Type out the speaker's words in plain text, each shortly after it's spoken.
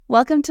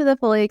Welcome to the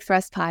Fully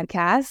Expressed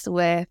podcast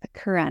with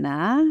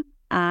Karenna.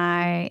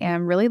 I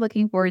am really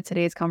looking forward to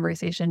today's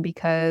conversation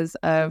because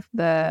of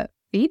the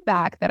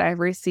feedback that I've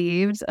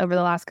received over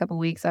the last couple of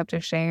weeks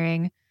after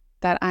sharing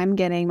that I'm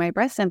getting my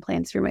breast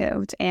implants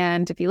removed.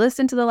 And if you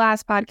listened to the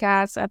last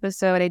podcast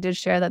episode, I did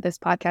share that this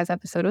podcast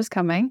episode was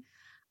coming.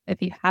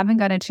 If you haven't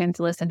got a chance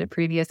to listen to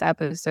previous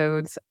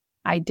episodes,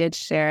 I did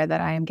share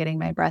that I am getting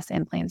my breast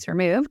implants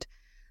removed.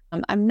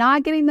 I'm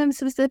not getting them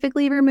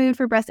specifically removed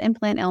for breast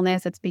implant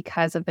illness. It's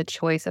because of the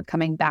choice of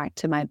coming back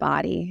to my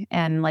body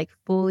and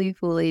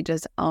fully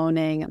just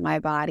owning my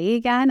body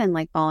again and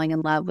falling in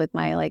love with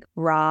my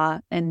raw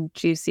and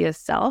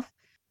juiciest self.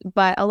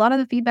 But a lot of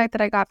the feedback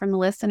that I got from the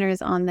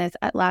listeners on this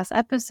last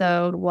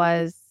episode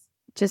was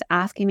just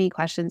asking me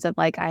questions of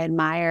I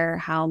admire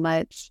how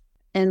much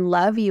in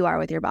love you are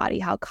with your body,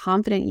 how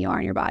confident you are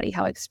in your body,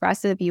 how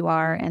expressive you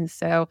are. And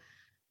so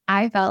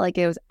I felt like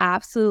it was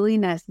absolutely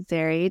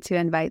necessary to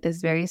invite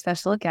this very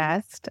special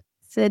guest,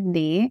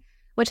 Sydney,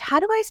 how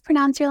do I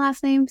pronounce your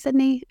last name,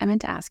 Sydney? I meant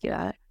to ask you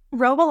that.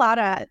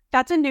 Robilotta.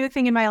 That's a new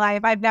thing in my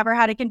life. I've never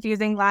had a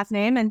confusing last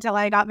name until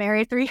I got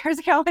married 3 years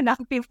ago, and now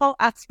people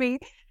ask me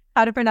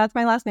how to pronounce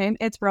my last name.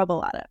 It's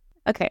Robilotta.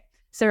 Okay,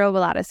 so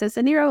Robilotta. So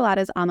Sydney Robilotta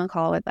is on the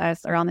call with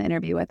us, or on the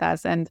interview with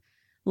us, and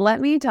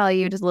let me tell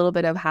you just a little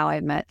bit of how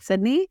I met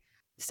Sydney.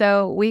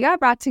 So we got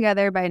brought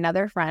together by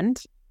another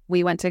friend.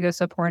 We went to go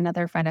support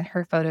another friend at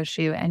her photo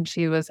shoot, and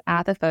she was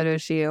at the photo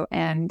shoot.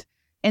 And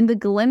in the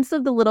glimpse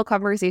of the little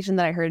conversation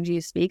that I heard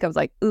you speak, I was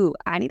like, ooh,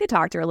 I need to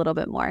talk to her a little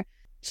bit more.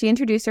 She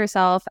introduced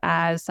herself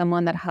as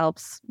someone that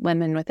helps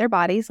women with their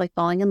bodies,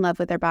 falling in love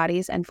with their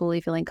bodies and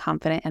fully feeling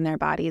confident in their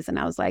bodies. And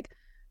I was like,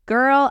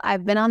 girl,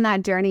 I've been on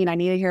that journey and I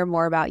need to hear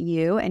more about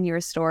you and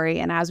your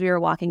story. And as we were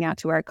walking out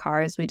to our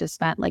cars, we just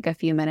spent a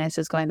few minutes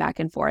just going back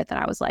and forth.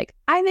 And I was like,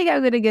 I think I'm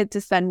going to get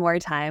to spend more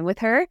time with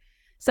her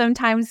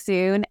sometime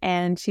soon.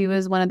 And she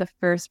was one of the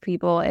first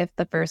people, if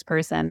the first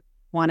person,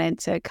 wanted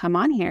to come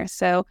on here.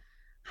 So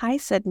hi,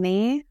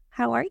 Sydney.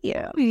 How are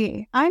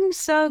you? I'm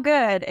so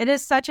good. It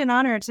is such an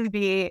honor to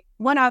be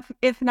one of,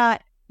 if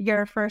not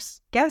your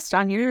first guest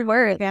on your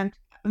word. And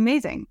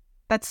amazing.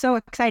 That's so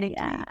exciting.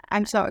 Yeah.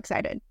 I'm so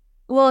excited.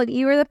 Well,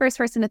 you were the first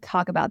person to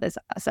talk about this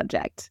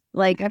subject.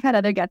 I've had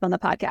other guests on the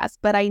podcast,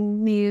 but I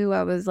knew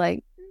I was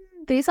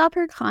based off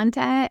her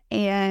content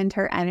and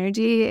her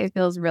energy, it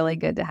feels really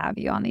good to have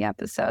you on the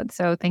episode.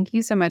 So thank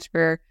you so much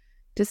for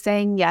just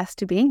saying yes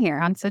to being here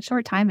on such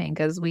short timing,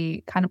 because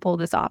we kind of pulled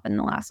this off in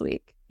the last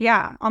week.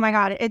 Yeah. Oh my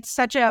God. It's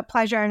such a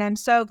pleasure. And I'm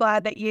so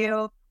glad that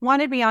you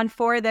wanted me on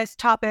for this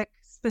topic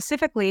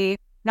specifically,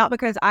 not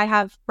because I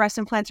have breast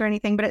implants or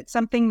anything, but it's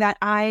something that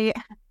I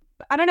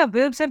don't know,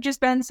 boobs have just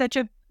been such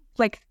a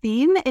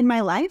theme in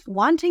my life,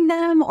 wanting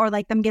them or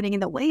them getting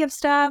in the way of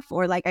stuff,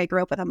 or I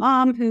grew up with a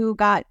mom who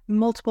got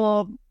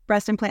multiple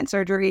breast implant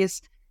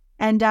surgeries.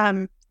 And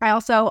I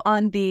also,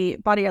 on the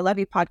Body I Love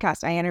You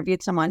podcast, I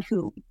interviewed someone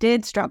who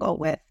did struggle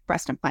with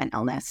breast implant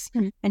illness.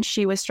 And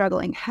she was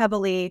struggling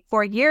heavily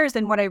for years.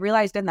 And what I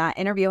realized in that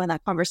interview and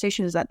that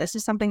conversation is that this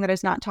is something that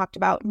is not talked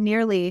about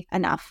nearly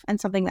enough, and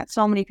something that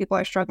so many people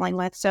are struggling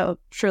with. So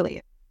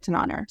truly, it's an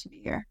honor to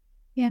be here.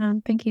 Yeah,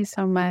 thank you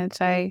so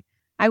much.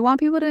 I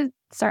want people to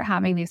start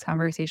having these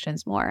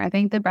conversations more. I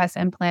think the breast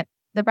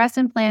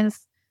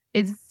implants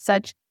is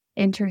such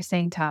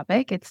interesting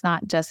topic. It's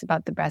not just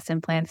about the breast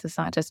implants. It's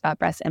not just about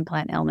breast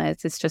implant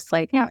illness. It's just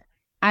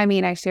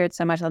I shared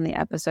so much on the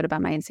episode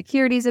about my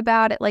insecurities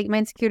about it, my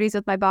insecurities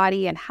with my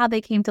body and how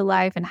they came to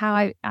life and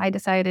how I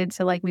decided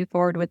to move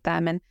forward with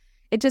them. And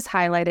it just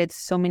highlighted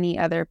so many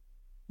other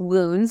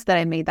wounds that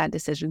I made that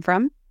decision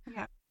from,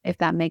 if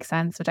that makes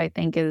sense, which I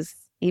think is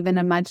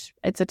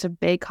it's such a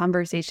big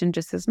conversation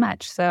just as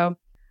much. So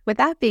with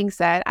that being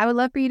said, I would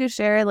love for you to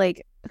share,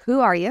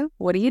 who are you?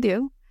 What do you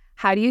do?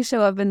 How do you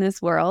show up in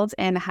this world?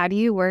 And how do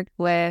you work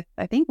with,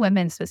 I think,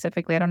 women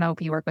specifically? I don't know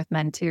if you work with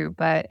men too,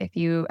 but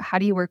how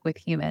do you work with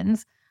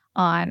humans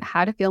on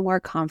how to feel more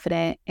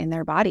confident in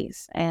their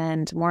bodies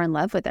and more in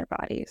love with their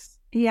bodies?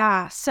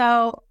 Yeah.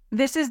 So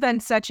this has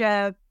been such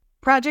a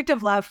project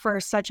of love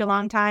for such a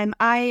long time.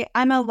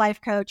 I'm a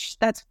life coach.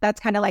 That's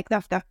kind of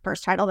the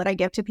first title that I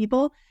give to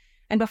people.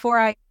 And before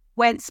I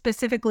went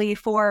specifically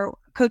for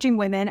coaching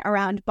women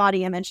around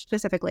body image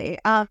specifically,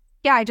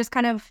 I just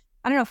kind of,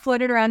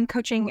 floated around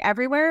coaching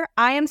everywhere.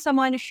 I am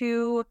someone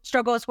who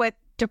struggles with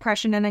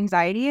depression and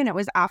anxiety. And it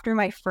was after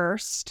my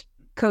first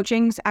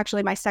coachings,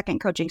 actually my second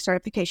coaching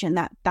certification,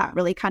 that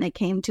really kind of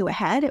came to a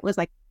head. It was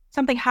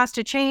something has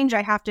to change.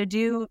 I have to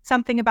do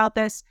something about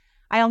this.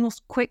 I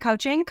almost quit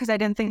coaching because I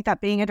didn't think that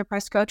being a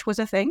depressed coach was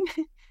a thing.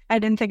 I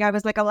didn't think I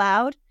was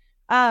allowed.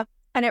 And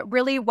it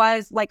really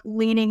was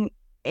leaning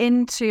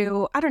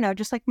into,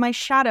 just my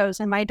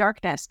shadows and my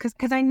darkness.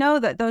 Because I know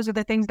that those are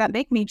the things that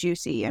make me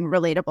juicy and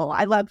relatable.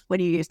 I love when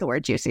you used the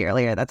word juicy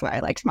earlier. That's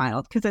why I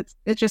smiled, because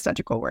it's just such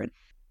a cool word.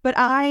 But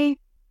I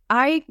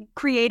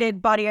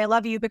created Body I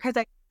Love You because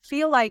I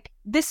feel like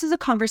this is a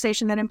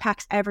conversation that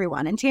impacts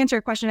everyone. And to answer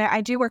your question,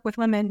 I do work with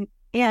women,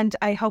 and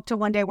I hope to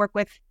one day work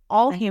with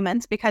all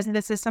humans, because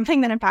this is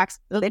something that impacts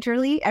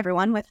literally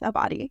everyone with a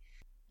body.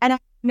 And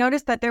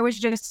noticed that there was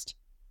just,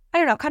 I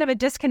don't know, kind of a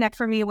disconnect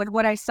for me with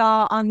what I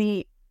saw on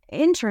the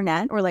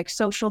internet or like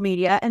social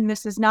media. And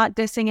this is not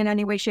dissing in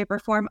any way, shape, or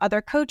form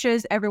other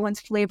coaches.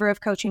 Everyone's flavor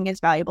of coaching is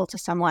valuable to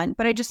someone.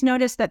 But I just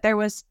noticed that there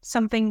was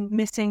something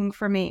missing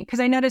for me, because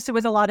I noticed it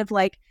was a lot of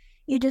like,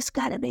 you just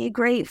got to be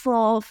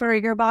grateful for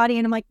your body.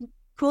 And I'm like,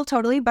 cool,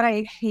 totally. But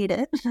I hate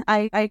it.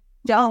 I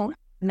don't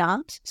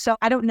not. So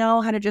I don't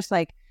know how to just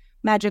like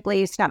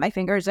magically snap my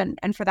fingers and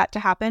for that to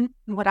happen.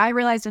 What I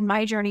realized in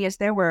my journey is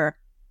there were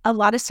a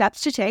lot of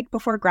steps to take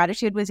before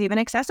gratitude was even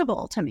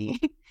accessible to me.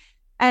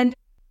 And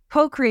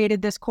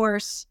co-created this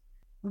course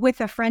with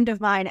a friend of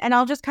mine. And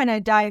I'll just kind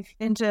of dive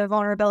into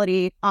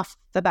vulnerability off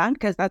the bat,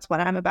 because that's what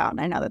I'm about.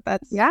 And I know that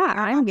that's... Yeah,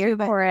 I'm here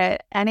for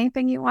it.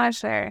 Anything you want to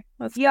share.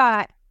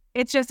 Yeah,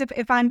 it's just,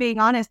 if I'm being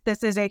honest,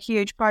 this is a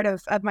huge part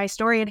of my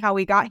story and how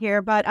we got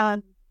here. But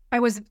I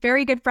was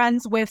very good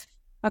friends with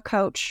a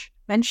coach,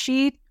 and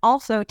she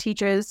also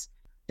teaches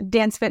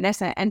dance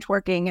fitness and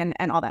twerking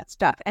and all that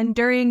stuff. And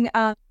during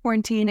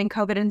quarantine and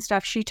COVID and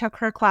stuff, she took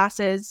her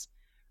classes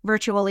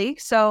virtually.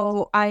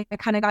 So I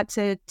kind of got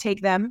to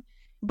take them.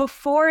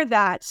 Before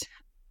that,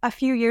 a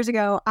few years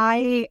ago,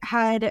 I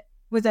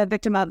was a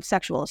victim of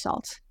sexual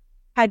assault.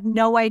 Had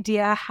no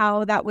idea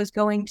how that was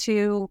going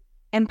to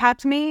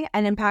impact me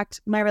and impact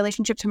my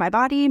relationship to my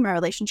body, my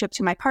relationship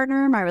to my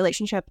partner, my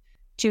relationship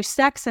to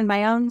sex and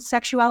my own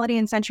sexuality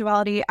and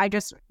sensuality.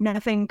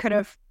 Nothing could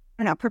have,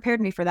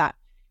 prepared me for that.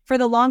 For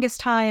the longest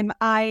time,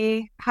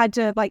 I had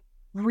to like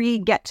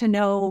get to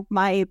know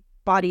my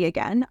body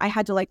again. I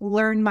had to like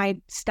learn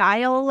my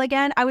style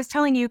again. I was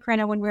telling you,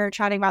 Karenna, when we were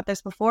chatting about this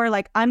before,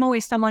 like I'm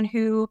always someone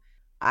who,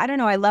 I don't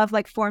know, I love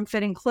like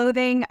form-fitting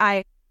clothing.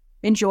 I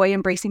enjoy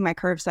embracing my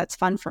curves. That's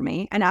fun for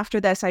me. And after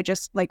this, I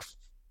just like,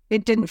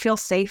 it didn't feel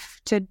safe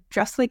to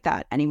dress like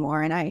that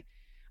anymore. And I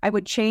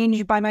would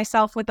change by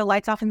myself with the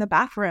lights off in the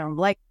bathroom.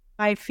 Like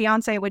my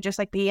fiance would just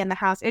like be in the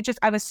house.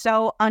 I was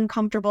so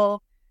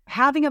uncomfortable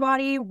having a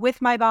body,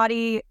 with my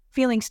body,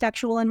 feeling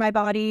sexual in my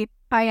body.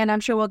 And I'm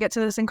sure we'll get to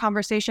this in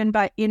conversation,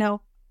 but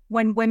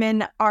when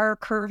women are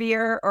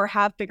curvier or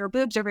have bigger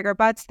boobs or bigger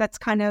butts, that's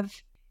kind of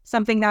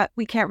something that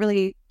we can't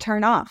really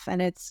turn off.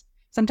 And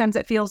sometimes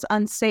it feels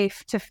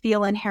unsafe to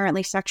feel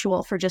inherently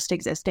sexual for just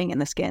existing in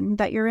the skin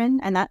that you're in.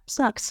 And that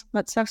sucks.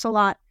 That sucks a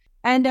lot.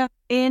 And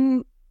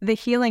in the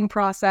healing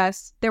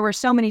process, there were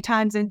so many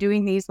times in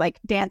doing these like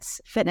dance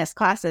fitness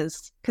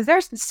classes, because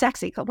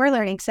we're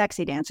learning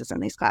sexy dances in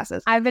these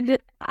classes.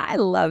 I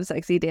love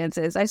sexy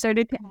dances. I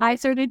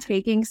started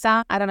taking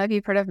some. I don't know if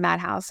you've heard of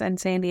Madhouse in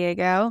San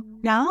Diego.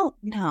 No.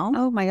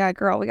 Oh my God,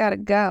 girl, we gotta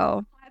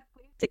go.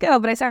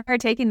 But I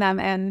started taking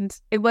them, and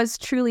it was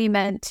truly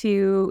meant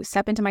to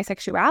step into my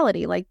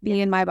sexuality, like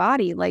be in my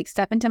body, like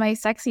step into my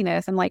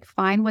sexiness and like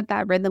find what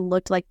that rhythm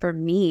looked like for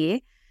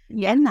me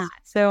in that.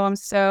 So I'm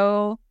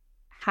so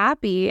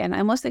happy and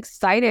almost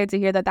excited to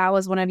hear that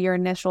was one of your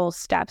initial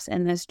steps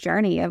in this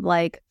journey of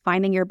like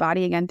finding your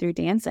body again through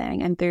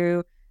dancing and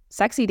through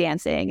sexy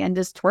dancing and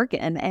just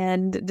twerking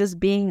and just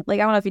being like,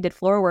 I don't know if you did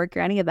floor work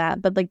or any of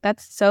that, but like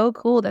that's so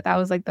cool that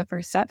was like the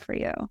first step for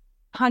you.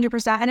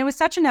 100%. And it was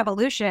such an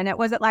evolution. It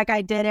wasn't like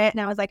I did it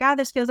and I was like,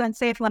 this feels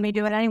unsafe, let me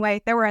do it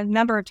anyway. There were a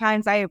number of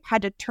times I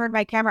had to turn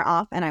my camera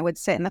off and I would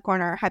sit in the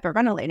corner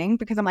hyperventilating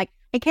because I'm like,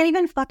 I can't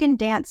even fucking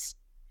dance.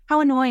 How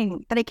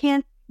annoying that I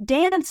can't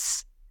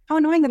dance. How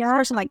annoying that this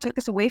person like took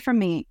this away from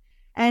me.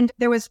 And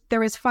there was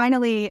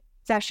finally a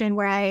session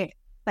where I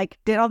like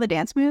did all the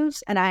dance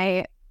moves and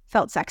I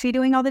felt sexy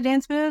doing all the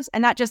dance moves.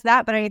 And not just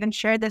that, but I even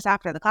shared this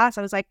after the class.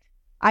 I was like,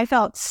 I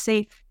felt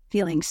safe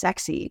feeling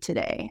sexy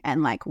today,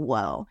 and like,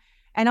 whoa.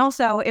 And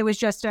also it was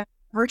just a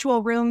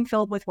virtual room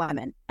filled with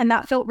women. And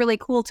that felt really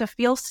cool to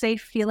feel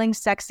safe feeling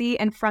sexy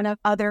in front of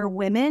other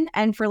women,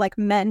 and for like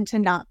men to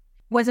not,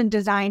 wasn't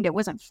designed, it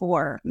wasn't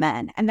for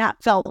men. And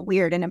that felt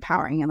weird and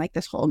empowering in like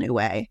this whole new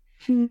way.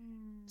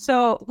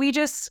 So we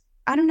just,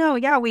 I don't know.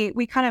 Yeah,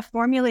 we kind of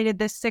formulated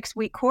this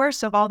 6-week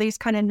course of all these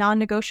kind of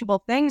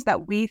non-negotiable things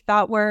that we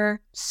thought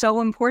were so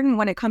important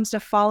when it comes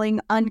to falling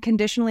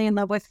unconditionally in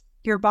love with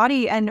your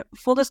body. And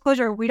full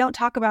disclosure, we don't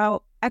talk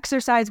about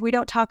exercise. We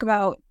don't talk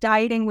about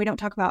dieting. We don't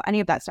talk about any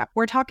of that stuff.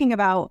 We're talking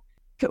about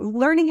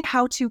learning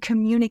how to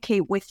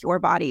communicate with your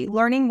body,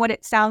 learning what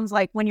it sounds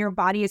like when your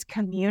body is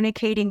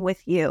communicating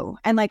with you.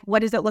 And like, what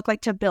does it look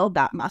like to build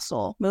that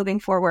muscle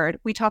moving forward?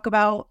 We talk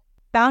about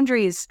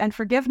boundaries and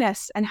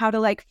forgiveness and how to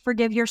like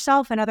forgive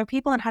yourself and other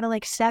people and how to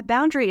like set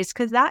boundaries,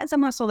 because that is a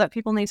muscle that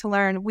people need to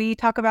learn. We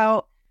talk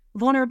about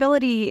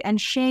vulnerability and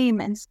shame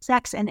and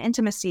sex and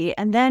intimacy.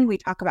 And then we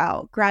talk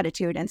about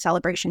gratitude and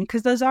celebration,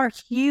 because those are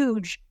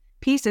huge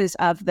pieces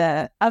of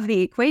the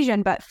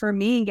equation. But for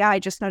me, I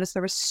just noticed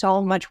there was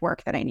so much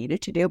work that I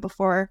needed to do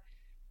before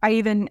I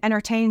even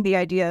entertained the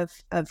idea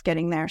of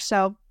getting there.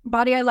 So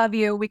Body I Love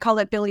You, we call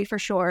it Billy for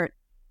short,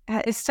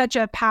 is such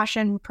a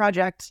passion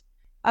project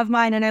of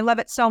mine, and I love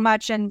it so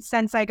much. And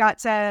since I got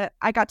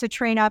to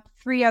train up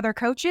 3 other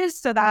coaches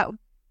so that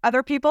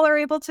other people are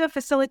able to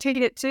facilitate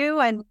it too.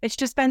 And it's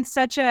just been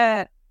such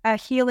a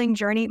healing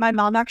journey. My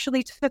mom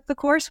actually took the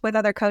course with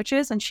other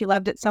coaches and she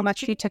loved it so much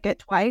she took it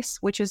twice,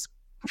 which is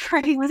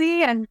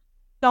crazy. And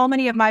so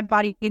many of my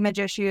body image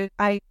issues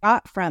I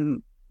got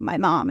from my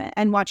mom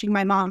and watching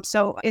my mom.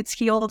 So it's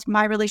healed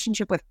my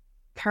relationship with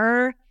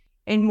her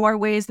in more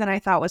ways than I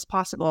thought was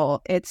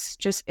possible. It's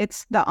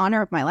the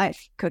honor of my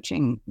life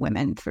coaching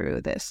women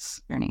through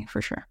this journey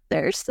for sure.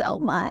 There's so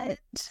much.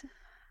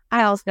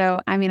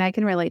 I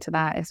can relate to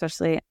that,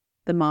 especially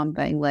the mom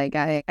thing. Like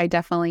I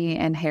definitely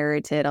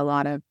inherited a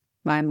lot of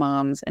my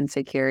mom's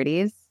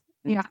insecurities.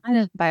 Yeah.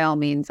 By all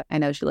means, I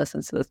know she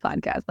listens to this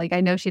podcast. Like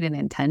I know she didn't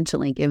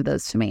intentionally give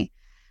those to me,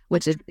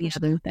 which is the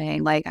other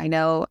thing. Like I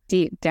know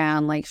deep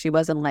down, like she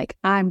wasn't like,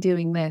 I'm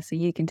doing this so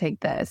you can take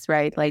this,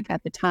 right? Like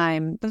at the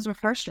time, Those were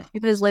first. she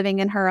was living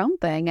in her own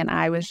thing and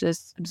I was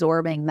just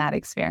absorbing that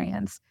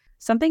experience.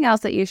 Something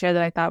else that you shared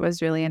that I thought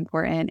was really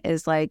important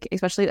is like,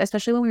 especially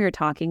when we were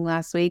talking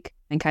last week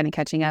and kind of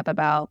catching up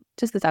about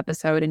just this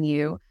episode and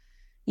you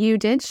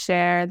did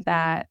share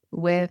that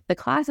with the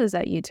classes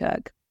that you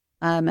took,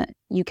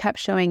 you kept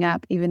showing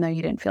up even though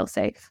you didn't feel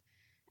safe.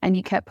 And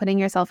you kept putting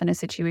yourself in a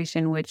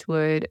situation which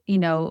would,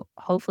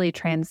 hopefully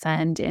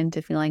transcend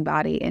into feeling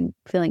body and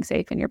feeling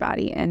safe in your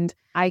body. And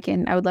I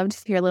would love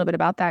to hear a little bit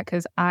about that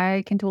because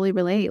I can totally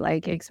relate,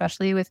 like,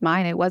 especially with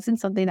mine, it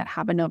wasn't something that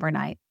happened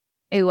overnight.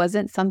 It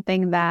wasn't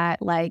something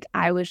that like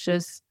I was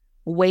just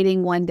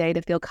waiting one day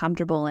to feel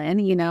comfortable in,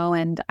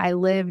 and I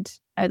lived,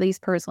 at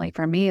least personally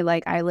for me,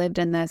 like I lived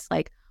in this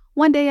like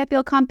one day I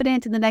feel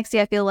confident and the next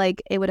day I feel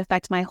like it would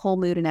affect my whole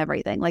mood and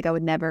everything. Like I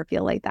would never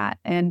feel like that.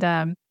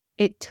 And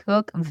it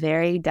took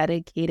very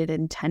dedicated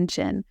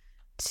intention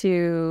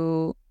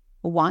to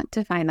want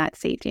to find that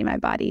safety in my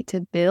body,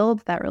 to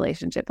build that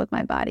relationship with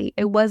my body.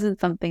 It wasn't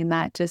something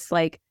that just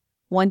like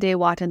one day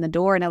walked in the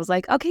door and I was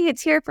like, okay,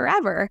 it's here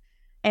forever.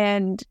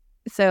 And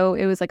so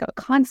it was like a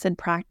constant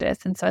practice.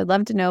 And so I'd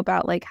love to know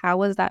about like, how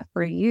was that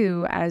for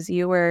you as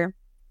you were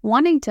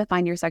wanting to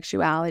find your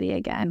sexuality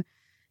again,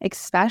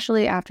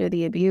 especially after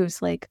the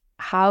abuse? Like,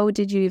 how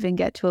did you even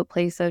get to a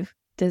place of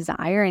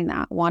desiring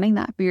that, wanting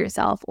that for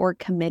yourself or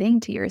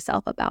committing to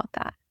yourself about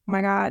that? Oh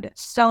my God,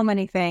 so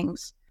many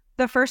things.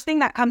 The first thing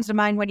that comes to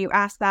mind when you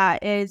ask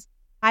that is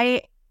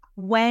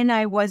when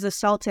I was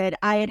assaulted,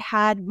 I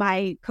had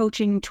my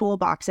coaching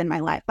toolbox in my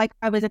life. Like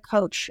I was a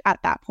coach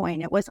at that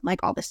point. It wasn't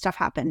like all this stuff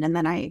happened and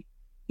then I,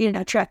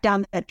 tracked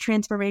down the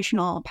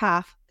transformational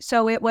path.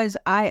 So it was,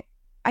 I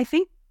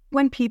think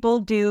when people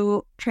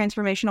do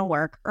transformational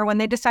work or when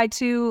they decide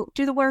to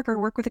do the work or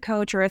work with a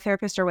coach or a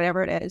therapist or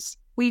whatever it is,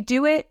 we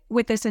do it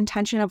with this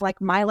intention of like,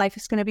 my life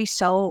is going to be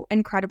so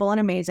incredible and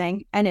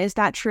amazing. And is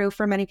that true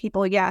for many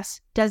people?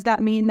 Yes. Does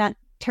that mean that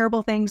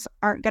terrible things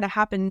aren't going to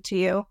happen to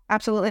you?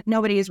 Absolutely.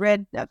 Nobody is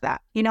rid of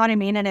that. You know what I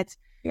mean? And it's,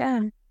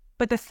 yeah.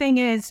 But the thing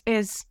is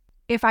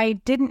if I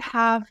didn't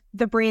have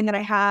the brain that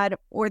I had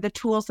or the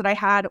tools that I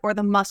had or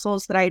the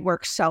muscles that I had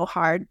worked so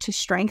hard to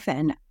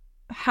strengthen,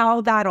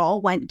 how that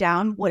all went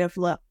down would have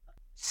looked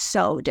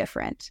so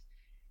different.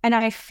 And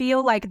I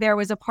feel like there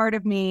was a part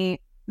of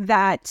me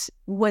that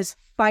was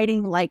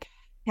fighting like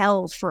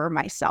hell for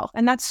myself.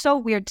 And that's so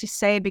weird to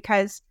say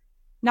because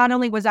not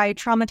only was I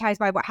traumatized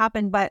by what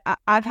happened, but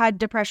I've had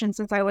depression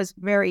since I was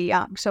very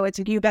young. So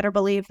you better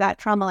believe that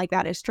trauma like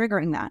that is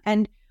triggering that.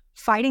 And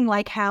fighting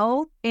like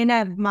hell in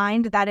a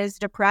mind that is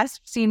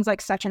depressed seems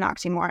like such an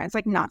oxymoron. It's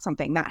like not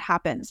something that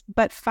happens.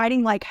 But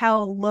fighting like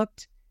hell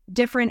looked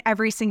different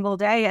every single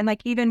day. And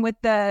like even with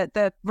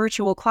the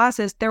virtual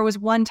classes, there was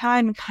one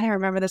time, I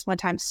remember this one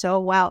time so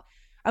well.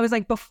 I was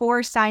like,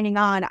 before signing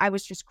on, I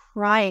was just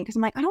crying because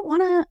I'm like, I don't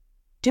want to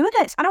do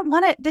this. I don't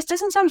want to, this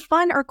doesn't sound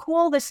fun or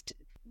cool.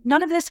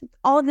 None of this,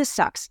 all of this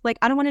sucks. Like,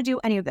 I don't want to do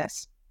any of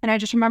this. And I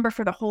just remember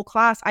for the whole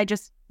class, I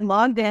just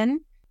logged in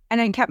and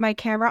I kept my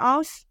camera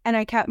off and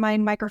I kept my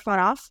microphone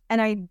off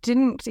and I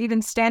didn't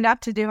even stand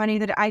up to do any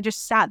of that. I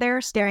just sat there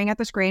staring at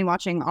the screen,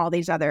 watching all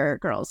these other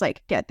girls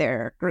like get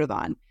their groove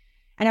on.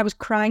 And I was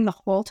crying the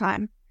whole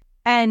time.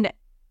 And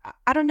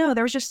I don't know,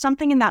 there was just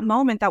something in that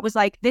moment that was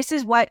like, this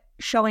is what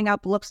showing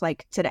up looks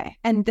like today.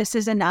 And this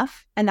is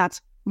enough. And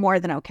that's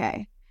more than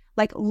okay.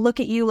 Like, look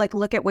at you, like,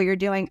 look at what you're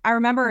doing. I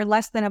remember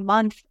less than a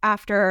month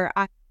after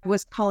I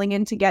was calling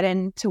in to get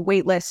into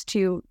waitlist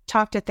to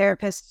talk to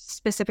therapists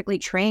specifically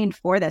trained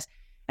for this.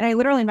 And I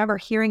literally remember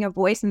hearing a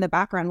voice in the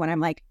background when I'm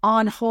like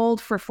on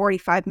hold for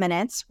 45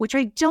 minutes, which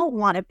I don't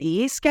want to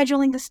be,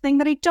 scheduling this thing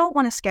that I don't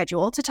want to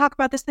schedule to talk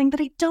about this thing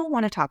that I don't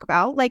want to talk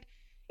about. Like,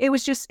 there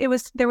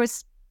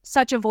was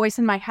such a voice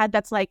in my head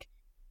that's like,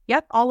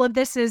 yep, all of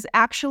this is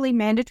actually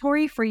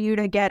mandatory for you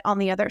to get on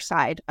the other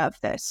side of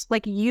this.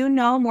 Like,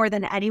 more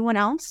than anyone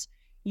else,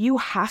 you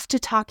have to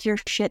talk your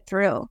shit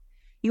through.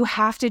 You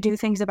have to do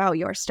things about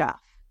your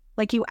stuff.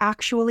 Like, you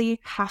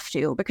actually have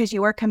to, because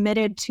you are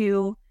committed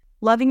to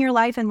loving your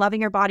life and loving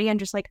your body and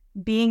just like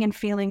being and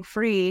feeling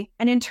free.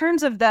 And in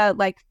terms of the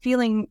like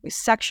feeling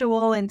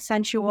sexual and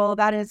sensual,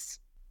 that is,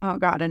 oh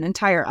God, an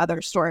entire other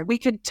story. We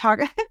could talk,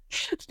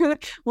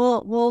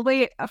 we'll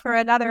wait for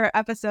another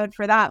episode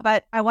for that.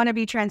 But I want to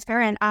be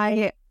transparent.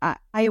 I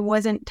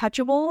wasn't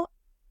touchable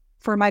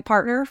for my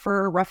partner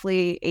for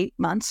roughly 8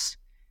 months.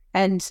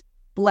 And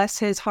bless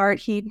his heart,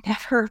 he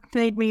never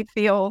made me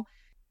feel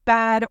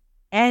bad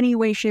any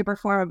way, shape, or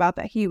form about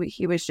that. He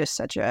was just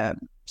such a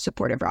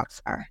supportive rock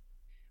star.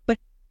 But it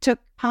took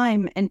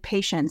time and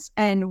patience,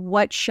 and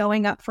what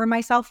showing up for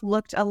myself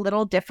looked a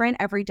little different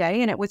every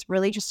day. And it was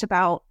really just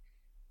about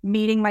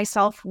meeting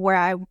myself where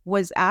I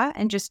was at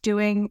and just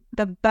doing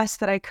the best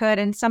that I could.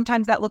 And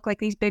sometimes that looked like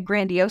these big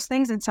grandiose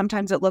things. And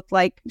sometimes it looked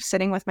like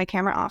sitting with my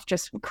camera off,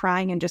 just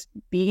crying and just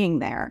being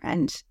there.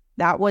 And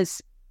that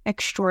was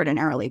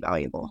extraordinarily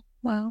valuable.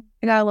 Wow.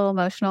 I got a little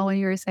emotional when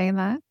you were saying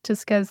that,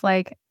 just because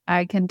like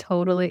I can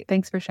totally,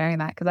 thanks for sharing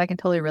that, because I can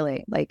totally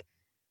relate. Like,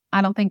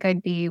 I don't think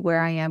I'd be where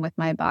I am with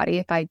my body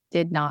if I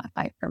did not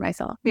fight for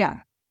myself.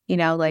 Yeah. You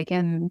know, like,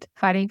 and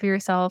fighting for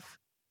yourself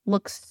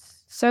looks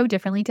so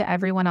differently to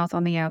everyone else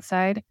on the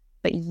outside,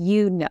 but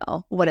you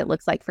know what it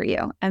looks like for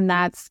you. And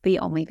that's the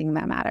only thing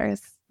that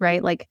matters,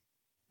 right? Like,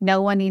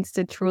 no one needs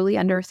to truly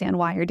understand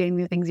why you're doing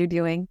the things you're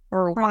doing,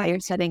 or why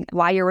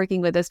you're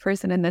working with this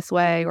person in this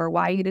way, or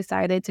why you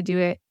decided to do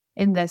it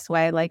in this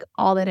way. Like,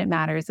 all that it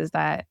matters is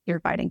that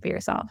you're fighting for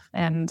yourself.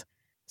 And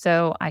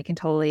so I can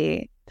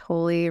totally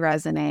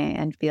resonate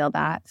and feel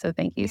that. So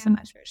thank you so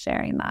much for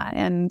sharing that.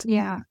 And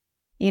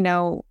you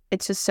know,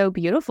 it's just so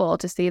beautiful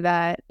to see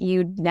that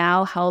you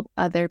now help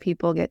other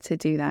people get to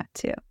do that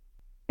too.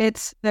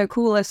 It's the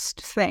coolest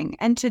thing.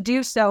 And to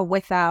do so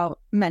without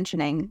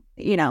mentioning,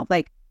 you know,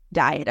 like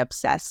diet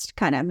obsessed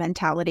kind of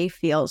mentality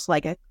feels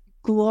like a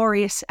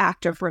glorious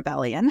act of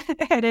rebellion.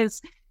 It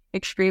is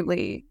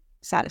extremely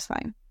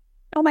satisfying.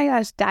 Oh my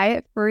gosh,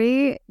 diet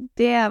free.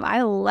 Damn,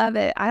 I love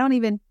it. I don't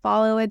even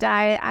follow a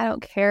diet. I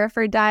don't care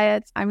for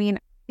diets. I mean,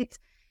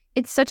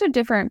 it's such a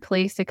different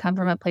place to come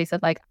from, a place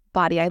of like,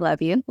 body, I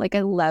love you. Like,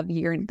 I love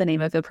the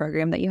name of the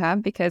program that you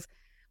have, because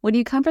when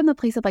you come from the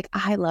place of like,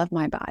 I love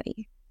my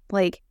body,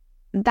 like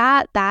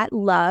that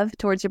love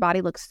towards your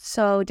body looks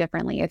so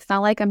differently. It's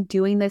not like I'm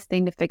doing this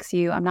thing to fix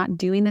you. I'm not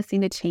doing this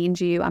thing to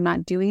change you. I'm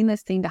not doing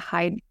this thing to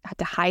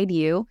hide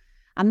you.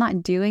 I'm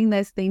not doing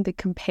this thing to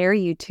compare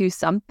you to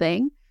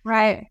something.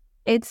 Right.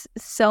 It's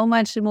so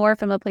much more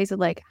from a place of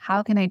like,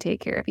 how can I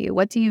take care of you?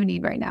 What do you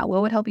need right now?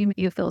 What would help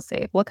you feel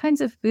safe? What kinds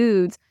of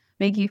foods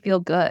make you feel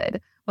good?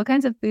 What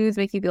kinds of foods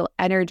make you feel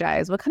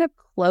energized? What kind of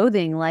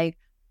clothing like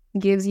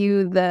gives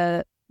you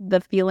the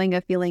feeling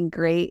of feeling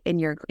great in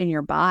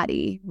your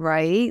body,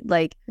 right?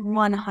 Like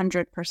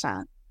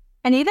 100%.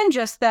 And even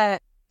just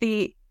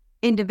the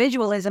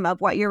individualism of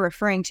what you're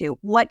referring to.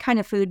 What kind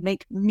of food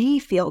make me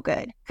feel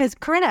good? Because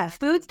Karenna,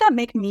 foods that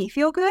make me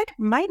feel good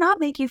might not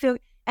make you feel,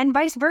 and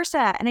vice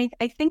versa. And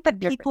I think that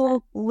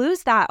people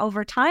lose that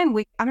over time.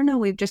 I don't know,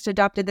 we've just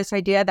adopted this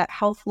idea that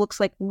health looks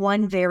like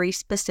one very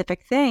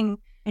specific thing.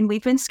 And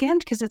we've been scammed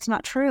because it's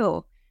not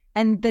true.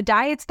 And the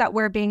diets that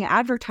we're being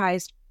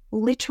advertised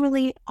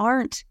literally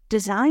aren't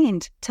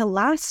designed to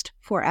last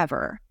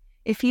forever.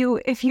 If you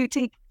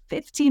take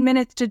 15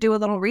 minutes to do a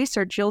little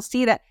research, you'll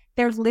see that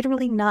they're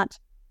literally not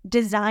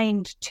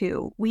designed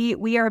to.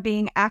 We are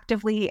being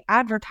actively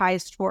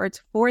advertised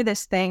for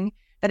this thing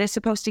that is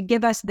supposed to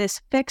give us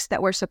this fix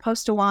that we're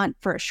supposed to want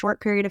for a short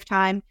period of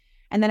time.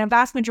 And then a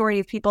vast majority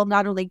of people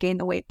not only gain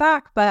the weight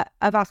back, but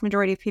a vast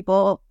majority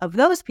of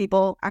those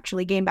people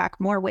actually gain back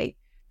more weight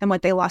than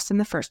what they lost in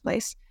the first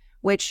place,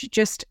 which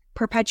just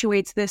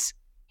perpetuates this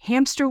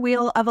hamster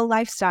wheel of a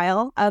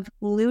lifestyle of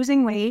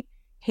losing weight,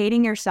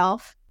 hating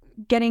yourself,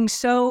 getting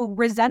so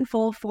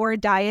resentful for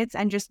diets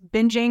and just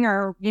binging,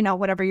 or, you know,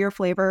 whatever your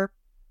flavor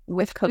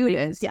with food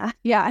is.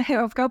 Yeah,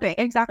 of coping.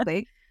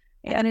 Exactly.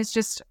 And it's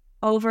just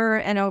over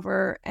and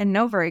over and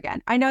over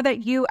again. I know that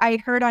I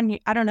heard on,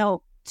 I don't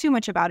know too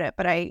much about it,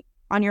 but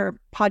on your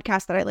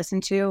podcast that I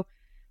listened to,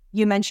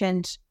 you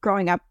mentioned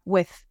growing up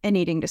with an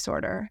eating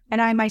disorder.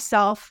 And I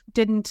myself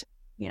didn't,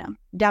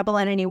 dabble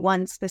in any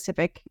one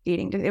specific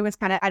eating. It was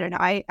kind of, I don't know,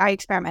 I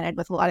experimented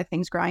with a lot of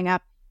things growing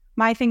up.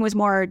 My thing was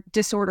more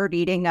disordered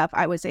eating of,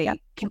 I was a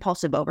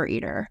compulsive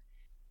overeater.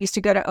 Used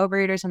to go to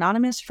Overeaters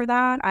Anonymous for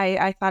that.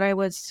 I thought I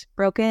was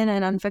broken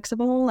and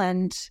unfixable,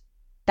 and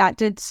that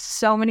did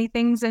so many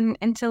things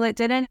until it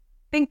didn't.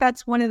 I think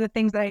that's one of the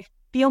things that I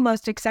feel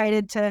most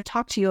excited to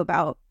talk to you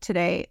about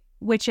today,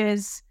 which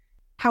is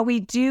how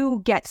we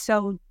do get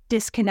so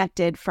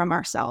disconnected from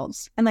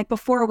ourselves. And like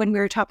before, when we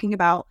were talking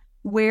about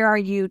where are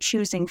you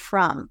choosing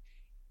from,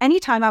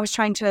 anytime I was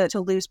trying to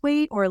lose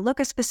weight or look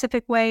a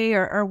specific way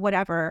or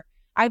whatever,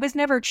 I was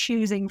never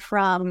choosing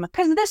from,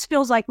 because this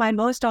feels like my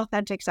most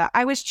authentic self.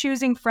 I was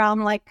choosing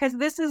from like, because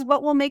this is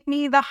what will make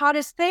me the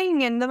hottest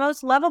thing and the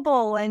most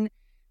lovable, and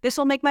this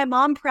will make my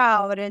mom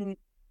proud, and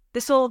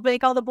this will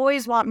make all the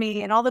boys want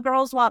me and all the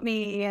girls want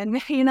me. And,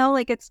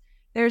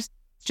 there's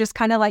just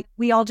kind of like,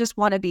 we all just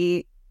want to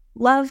be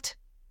loved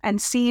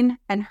and seen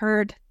and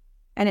heard.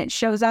 And it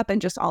shows up in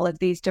just all of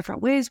these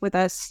different ways with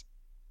us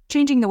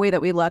changing the way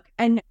that we look.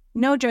 And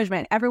no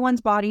judgment.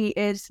 Everyone's body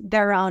is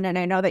their own. And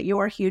I know that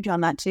you're huge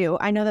on that too.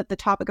 I know that the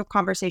topic of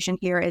conversation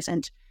here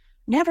isn't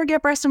never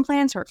get breast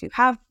implants, or if you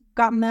have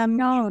gotten them,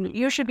 no,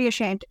 you should be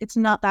ashamed. It's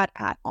not that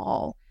at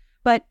all.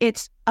 But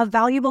it's a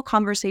valuable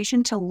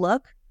conversation to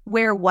look,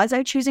 where was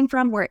I choosing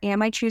from? Where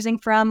am I choosing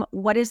from?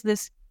 What is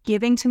this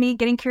giving to me,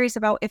 getting curious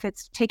about if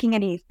it's taking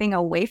anything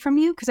away from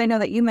you. Because I know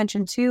that you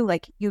mentioned too,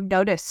 like you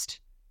noticed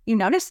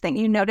things,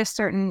 you noticed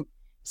certain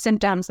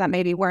symptoms that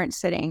maybe weren't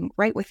sitting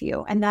right with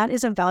you. And that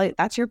is a value,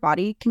 that's your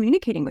body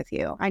communicating with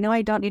you. I know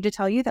I don't need to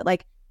tell you that,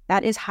 like,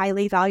 that is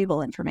highly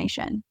valuable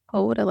information.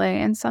 Totally.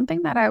 And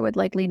something that I would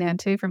like lean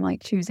into from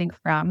like choosing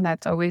from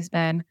that's always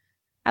been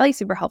at least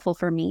super helpful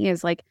for me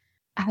is like,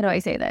 how do I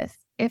say this?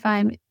 If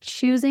I'm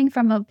choosing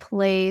from a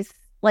place,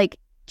 like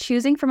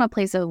choosing from a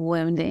place of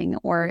wounding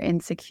or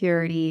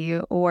insecurity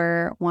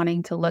or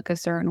wanting to look a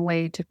certain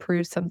way to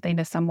prove something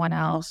to someone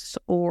else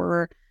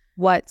or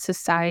what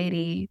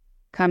society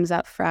comes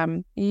up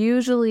from,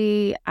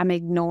 usually I'm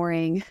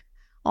ignoring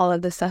all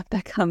of the stuff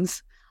that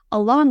comes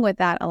along with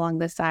that along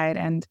the side.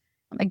 And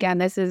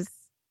again,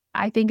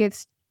 I think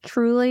it's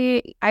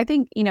truly,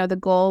 the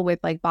goal with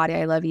like Body,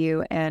 I Love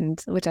You,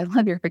 and which I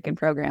love your freaking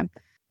program.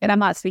 And I'm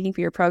not speaking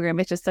for your program.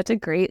 It's just such a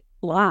great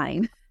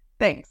line.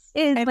 Thanks.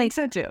 I think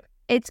so too.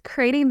 It's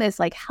creating this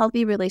like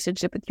healthy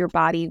relationship with your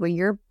body where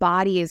your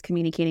body is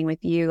communicating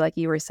with you, like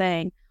you were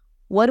saying,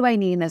 what do I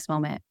need in this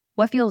moment?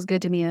 What feels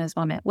good to me in this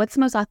moment? What's the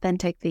most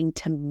authentic thing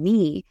to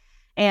me?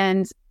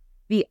 And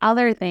the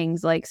other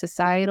things like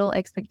societal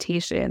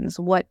expectations,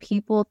 what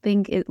people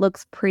think it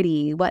looks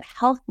pretty, what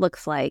health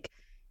looks like,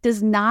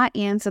 does not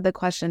answer the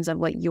questions of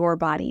what your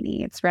body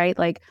needs, right?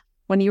 Like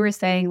when you were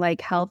saying like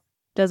health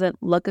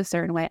doesn't look a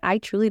certain way, I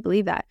truly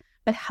believe that.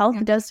 But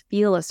health does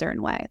feel a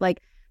certain way.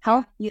 Like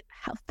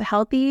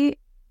healthy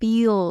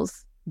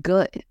feels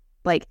good.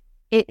 Like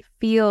it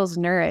feels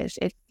nourished.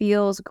 It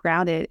feels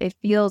grounded. It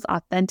feels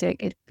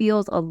authentic. It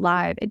feels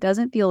alive. It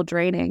doesn't feel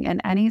draining.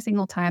 And any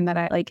single time that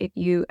at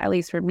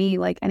least for me,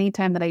 like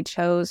anytime that I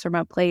chose from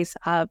a place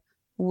of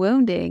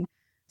wounding,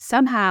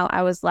 somehow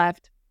I was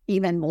left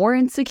even more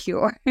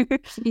insecure.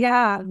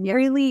 Yeah.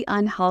 Really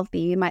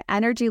unhealthy. My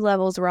energy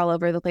levels were all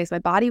over the place. My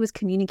body was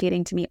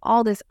communicating to me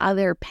all this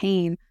other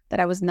pain that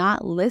I was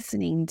not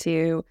listening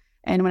to.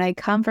 And when I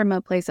come from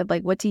a place of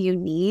like, what do you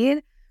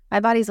need? My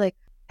body's like,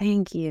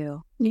 thank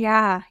you.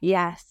 Yeah.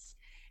 Yes.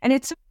 And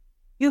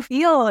you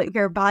feel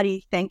your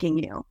body thanking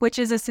you, which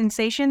is a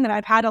sensation that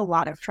I've had a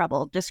lot of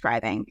trouble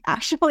describing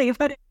actually,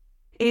 but it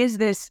is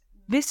this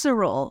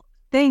visceral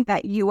thing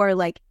that you are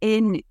like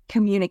in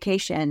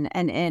communication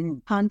and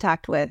in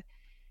contact with.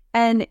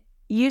 And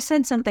you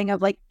said something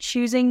of like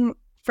choosing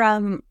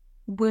from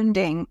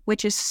wounding,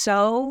 which is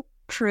so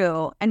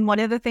true. And one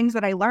of the things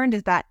that I learned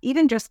is that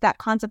even just that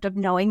concept of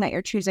knowing that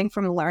you're choosing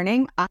from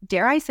learning,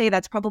 dare I say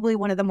that's probably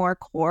one of the more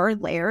core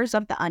layers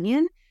of the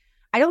onion.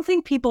 I don't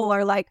think people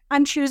are like,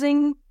 I'm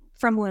choosing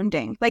from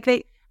wounding. Like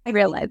I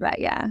realize that,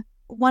 yeah.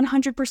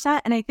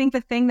 100%. And I think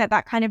the thing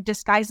that kind of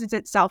disguises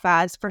itself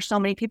as for so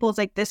many people is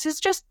like, this is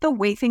just the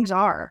way things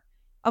are.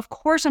 Of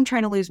course, I'm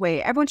trying to lose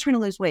weight. Everyone's trying to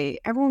lose weight.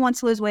 Everyone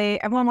wants to lose weight.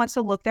 Everyone wants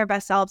to look their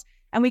best selves.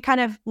 And we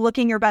kind of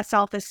looking your best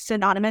self is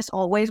synonymous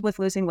always with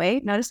losing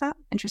weight. Notice that?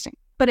 Interesting.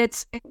 But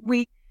it's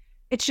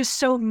just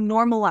so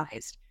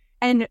normalized.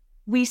 And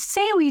we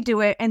say we do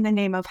it in the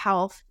name of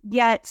health,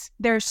 yet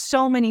there's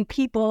so many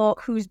people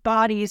whose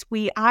bodies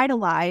we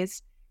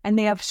idolize, and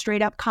they have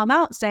straight up come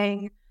out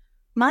saying,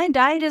 my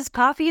diet is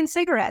coffee and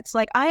cigarettes.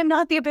 Like, I am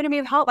not the epitome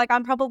of health. Like,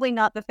 I'm probably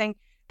not the thing.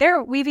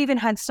 We've even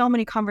had so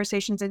many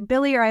conversations in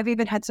Billy, or I've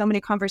even had so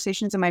many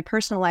conversations in my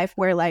personal life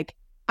where like,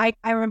 I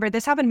remember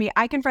this happened to me.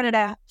 I confronted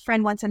a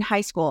friend once in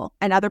high school,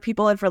 and other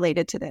people have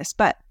related to this,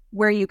 but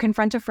where you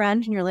confront a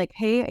friend and you're like,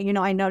 hey,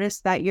 I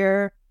noticed that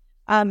you're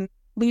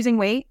losing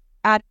weight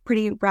at a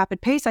pretty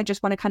rapid pace. I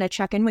just want to kind of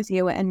check in with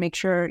you and make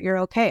sure you're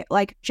okay.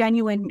 Like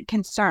genuine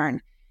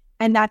concern.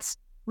 And that's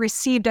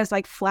received as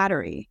like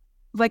flattery.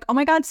 Like, oh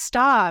my God,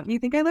 stop. You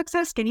think I look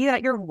so skinny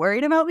that you're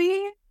worried about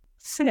me?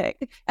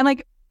 Sick. And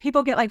like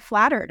people get like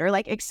flattered or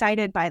like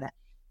excited by that.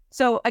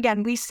 So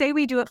again, we say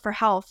we do it for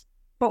health,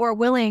 but we're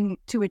willing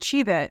to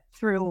achieve it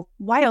through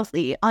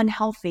wildly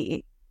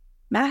unhealthy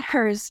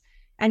matters.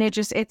 And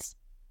it's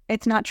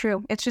not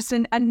true. It's just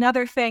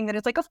another thing that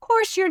it's like, of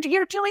course you're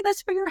doing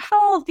this for your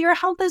health. Your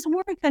health is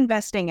worth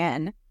investing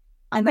in.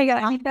 I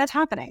think that's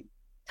happening.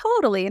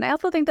 Totally. And I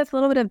also think that's a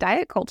little bit of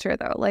diet culture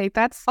though. Like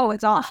that's,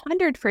 it's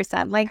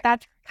 100%. Like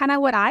that's kind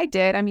of what I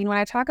did. I mean, when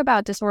I talk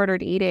about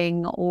disordered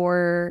eating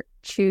or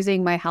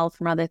choosing my health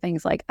from other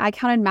things, like I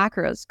counted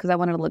macros because I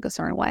wanted to look a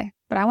certain way,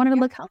 but I wanted to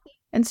look healthy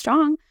and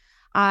strong.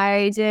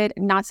 I did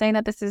not saying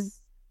that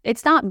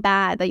it's not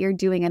bad that you're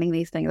doing any of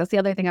these things. That's the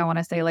other thing I want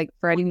to say, like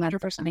for anyone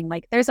that's listening,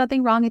 like there's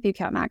nothing wrong if you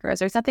count macros.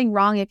 There's nothing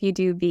wrong if you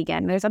do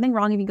vegan. There's nothing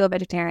wrong if you go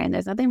vegetarian.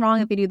 There's nothing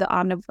wrong if you do the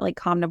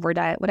omnivore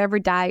diet, whatever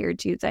diet you're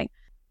choosing.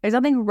 There's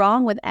nothing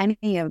wrong with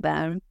any of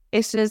them.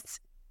 It's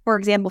just, for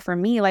example, for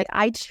me, like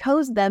I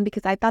chose them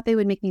because I thought they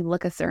would make me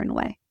look a certain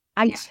way.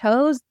 I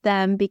chose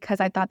them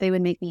because I thought they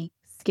would make me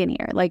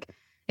skinnier. Like,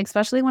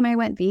 especially when I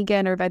went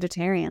vegan or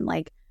vegetarian,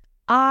 like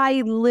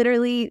I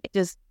literally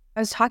I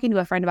was talking to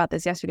a friend about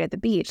this yesterday at the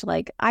beach.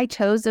 Like I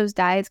chose those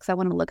diets because I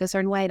wanted to look a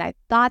certain way and I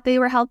thought they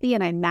were healthy,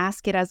 and I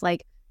mask it as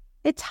like,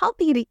 it's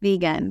healthy to eat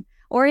vegan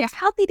or it's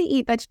healthy to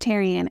eat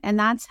vegetarian. And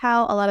that's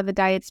how a lot of the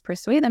diets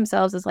persuade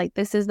themselves is like,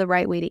 this is the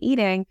right way to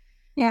eating.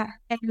 Yeah.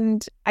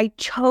 And I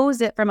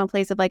chose it from a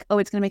place of like, oh,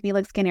 it's going to make me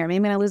look skinnier. Maybe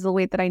I'm going to lose the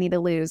weight that I need to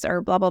lose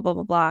or blah, blah, blah,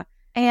 blah, blah.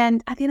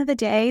 And at the end of the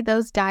day,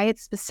 those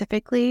diets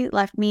specifically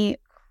left me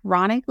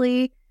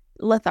chronically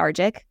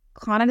lethargic,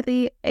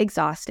 chronically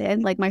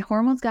exhausted. Like my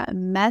hormones got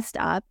messed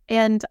up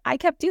and I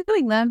kept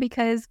doing them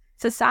because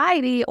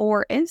society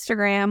or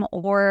Instagram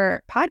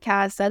or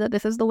podcasts said that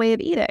this is the way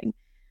of eating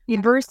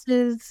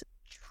versus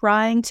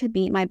trying to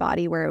meet my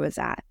body where it was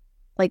at.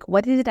 Like,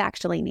 what did it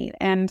actually need?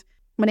 And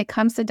when it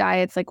comes to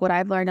diets, like what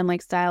I've learned in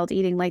like styled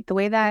eating, like the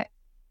way that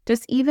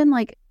just even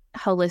like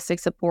holistic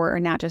support or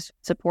not just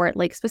support,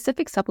 like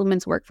specific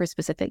supplements work for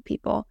specific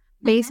people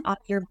based on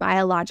your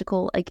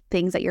biological like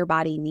things that your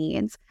body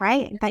needs.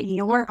 Right. That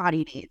your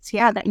body needs.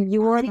 Yeah. That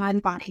your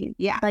body.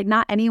 Yeah. Like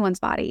not anyone's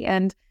body.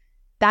 And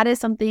that is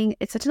something,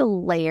 it's such a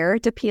layer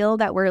to peel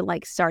that we're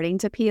like starting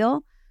to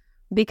peel,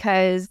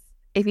 because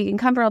if you can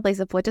come from a place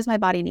of what does my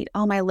body need?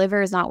 Oh, my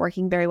liver is not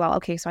working very well.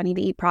 Okay, so I need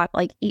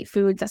to eat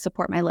foods that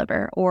support my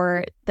liver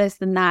or this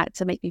and that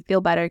to make me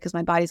feel better because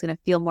my body's going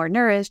to feel more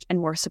nourished and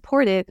more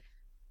supported.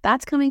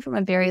 That's coming from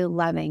a very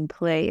loving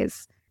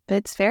place. But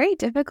it's very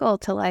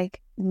difficult to like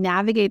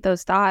navigate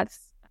those thoughts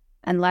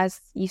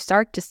unless you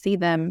start to see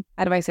them.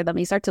 How do I say them?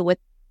 You start to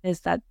witness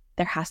that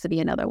there has to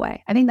be another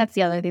way. I think that's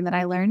the other thing that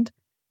I learned.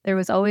 There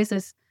was always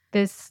this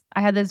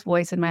I had this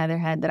voice in my other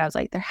head that I was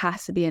like, there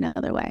has to be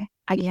another way.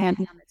 I can't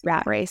be on this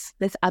rat race,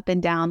 this up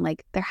and down,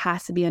 like there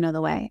has to be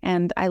another way.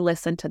 And I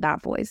listened to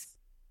that voice.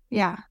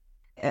 Yeah.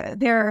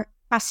 There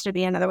has to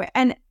be another way.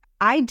 And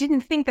I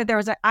didn't think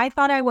that I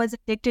thought I was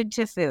addicted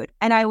to food.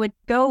 And I would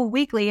go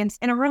weekly in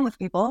a room with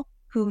people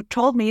who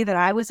told me that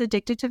I was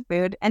addicted to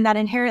food and that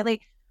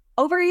inherently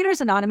Overeaters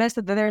Anonymous,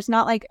 that there's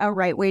not like a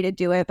right way to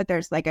do it, but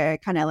there's like a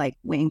kind of like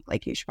wink,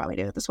 like you should probably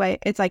do it this way.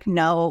 It's like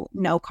no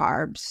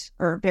carbs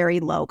or very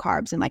low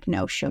carbs and like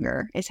no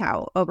sugar is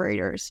how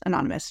Overeaters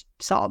Anonymous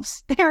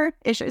solves their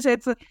issues.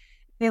 It's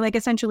they like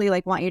essentially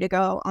like want you to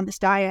go on this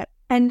diet.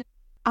 And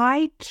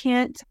I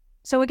can't.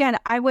 So again,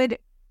 I would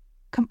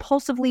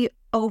compulsively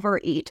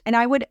overeat, and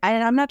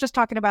I'm not just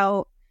talking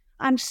about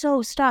I'm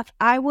so stuffed.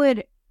 I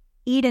would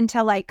eat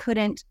until I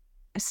couldn't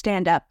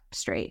stand up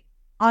straight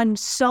on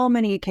so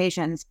many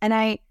occasions.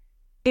 And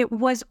it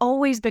was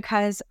always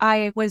because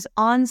I was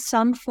on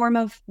some form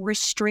of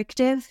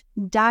restrictive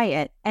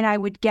diet and I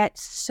would get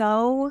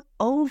so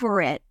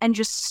over it and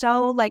just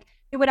so like,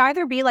 it would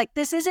either be like,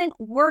 this isn't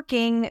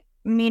working,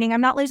 meaning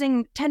I'm not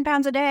losing 10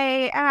 pounds a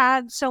day,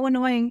 so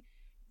annoying,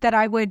 that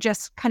I would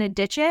just kind of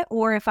ditch it.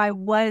 Or if I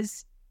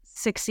was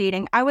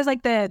succeeding, I was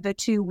like the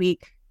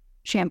 2-week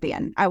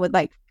champion. I would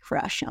like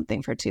crush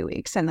something for 2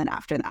 weeks. And then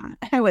after that,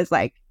 I was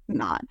like,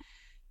 not.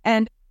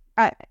 And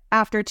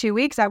after 2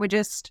 weeks, I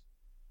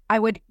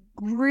would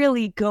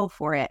really go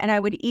for it. And I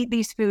would eat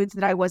these foods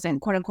that I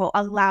wasn't, quote unquote,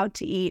 allowed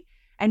to eat.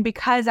 And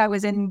because I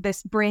was in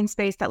this brain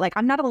space that like,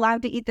 I'm not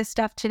allowed to eat this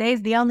stuff.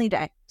 Today's the only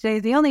day.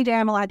 Today's the only day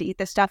I'm allowed to eat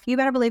this stuff. You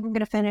better believe I'm going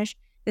to finish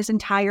this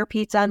entire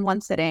pizza in one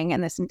sitting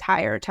and this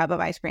entire tub of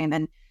ice cream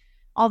and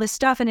all this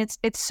stuff. And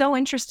it's so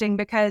interesting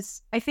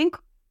because I think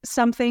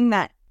something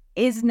that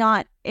is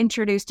not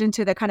introduced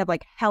into the kind of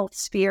like health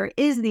sphere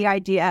is the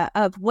idea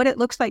of what it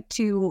looks like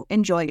to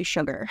enjoy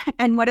sugar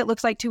and what it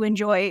looks like to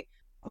enjoy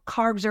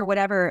carbs or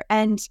whatever.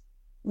 And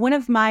one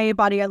of my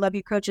Body I Love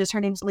You coaches, her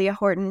name's Leah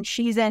Horton.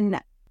 She's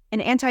an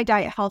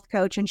anti-diet health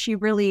coach, and she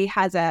really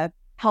has a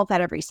health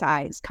at every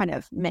size kind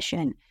of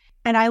mission.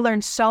 And I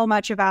learned so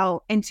much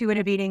about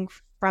intuitive eating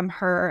from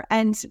her,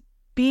 and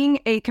being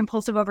a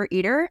compulsive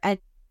overeater and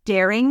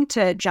daring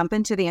to jump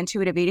into the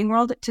intuitive eating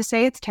world. To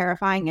say it's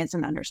terrifying is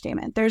an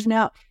understatement. There's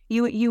no,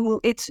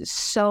 it's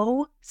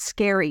so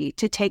scary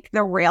to take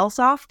the rails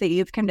off that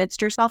you've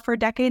convinced yourself for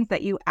decades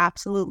that you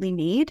absolutely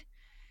need.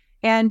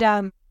 And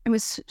it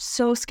was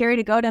so scary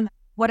to go to.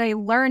 What I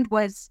learned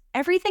was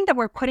everything that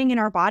we're putting in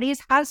our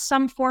bodies has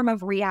some form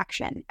of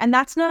reaction. And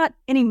that's not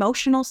an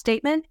emotional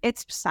statement.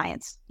 It's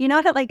science. You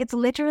know that like it's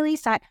literally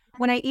science.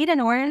 When I eat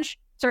an orange,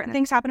 certain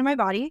things happen in my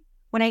body.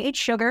 When I eat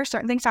sugar,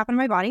 certain things happen in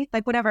my body,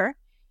 like whatever.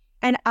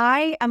 And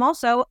I am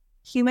also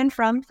human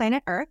from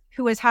planet Earth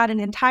who has had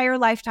an entire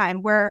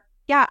lifetime where,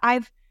 yeah,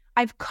 I've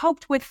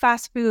coped with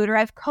fast food, or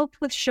I've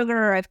coped with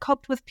sugar, or I've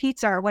coped with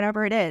pizza, or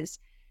whatever it is.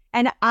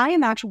 And I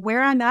am actually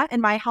where I'm at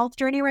in my health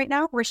journey right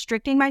now.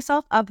 Restricting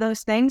myself of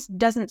those things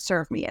doesn't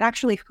serve me. It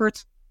actually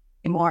hurts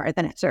me more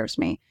than it serves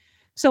me.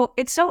 So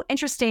it's so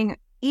interesting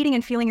eating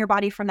and feeling your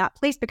body from that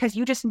place, because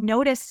you just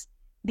notice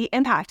the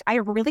impact. I had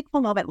a really cool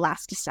moment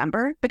last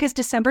December, because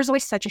December is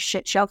always such a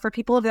shit show for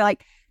people. They're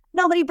like,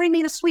 nobody bring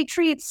me the sweet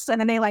treats.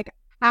 And then they like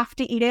have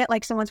to eat it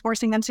like someone's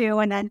forcing them to.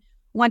 And then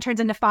 1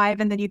 turns into 5,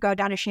 and then you go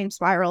down a shame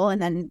spiral.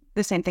 And then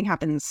the same thing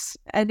happens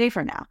a day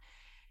from now.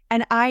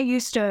 And I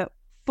used to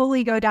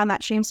fully go down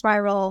that shame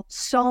spiral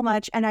so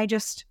much. And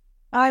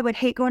I would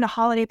hate going to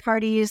holiday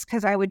parties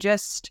because I would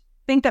just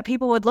think that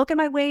people would look at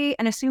my weight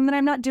and assume that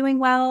I'm not doing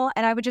well.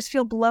 And I would just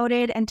feel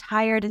bloated and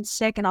tired and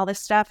sick and all this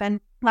stuff.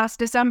 And last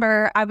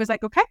December, I was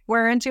like, okay,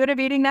 we're intuitive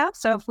eating now.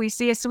 So if we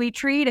see a sweet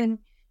treat and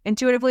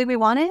intuitively we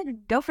want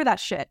it, go for that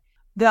shit.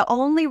 The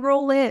only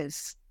rule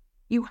is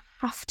you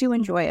have to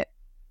enjoy it.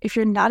 If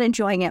you're not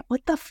enjoying it,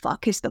 what the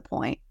fuck is the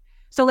point?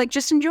 So like,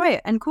 just enjoy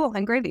it and cool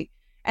and gravy.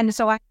 And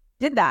so I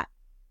did that.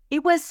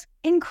 It was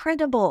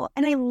incredible.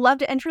 And I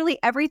loved it. And truly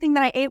everything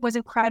that I ate was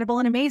incredible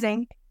and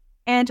amazing.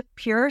 And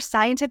pure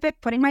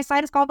scientific, putting my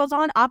sinus goggles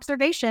on,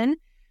 observation,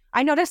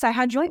 I noticed I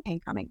had joint pain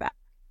coming back.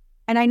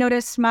 And I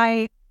noticed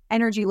my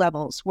energy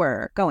levels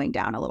were going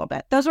down a little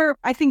bit. Those were,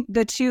 I think,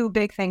 the two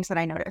big things that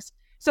I noticed.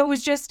 So it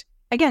was just,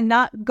 again,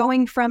 not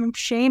going from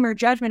shame or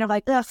judgment of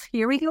like, ugh,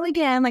 here we go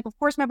again. Like, of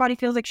course, my body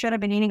feels like shit. I've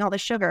been eating all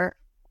this sugar.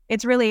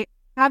 It's really,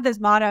 I have this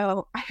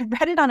motto. I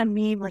read it on a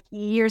meme like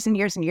years and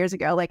years and years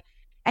ago. Like,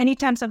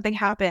 anytime something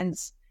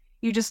happens,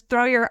 you just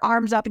throw your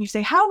arms up and you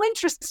say, how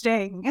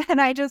interesting.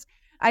 And I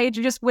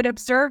just would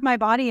observe my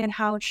body and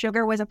how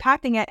sugar was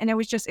impacting it. And it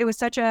was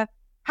such a,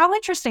 how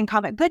interesting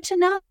comment. Good to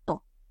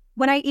know.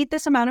 When I eat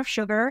this amount of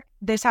sugar,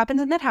 this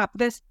happens and that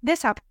happens.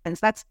 This happens.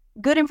 That's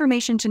good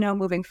information to know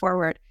moving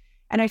forward.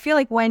 And I feel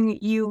like when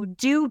you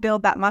do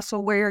build that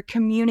muscle where you're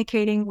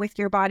communicating with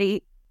your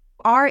body,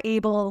 are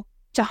able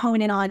to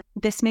hone in on,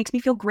 this makes me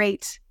feel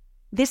great.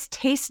 This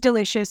tastes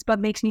delicious, but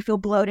makes me feel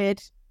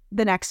bloated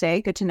the next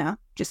day. Good to know.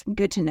 Just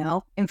good to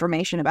know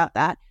information about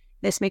that.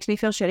 This makes me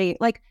feel shitty.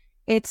 Like,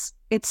 it's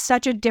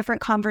such a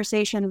different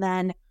conversation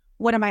than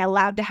what am I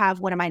allowed to have?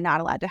 What am I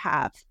not allowed to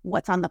have?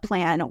 What's on the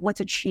plan?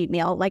 What's a cheat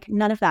meal? Like,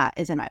 none of that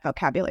is in my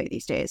vocabulary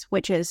these days,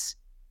 which is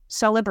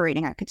so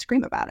liberating. I could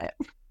scream about it.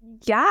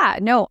 Yeah,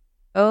 no.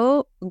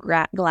 Oh,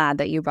 glad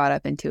that you brought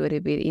up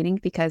intuitive eating,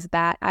 because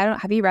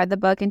have you read the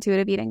book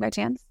Intuitive Eating by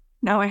chance?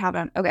 No, I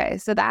haven't. Okay.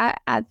 So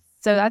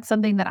that's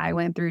something that I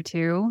went through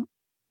too.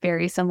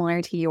 Very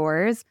similar to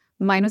yours.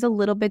 Mine was a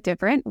little bit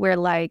different where,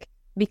 like,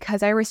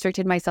 because I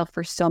restricted myself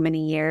for so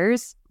many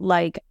years,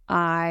 like,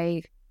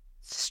 I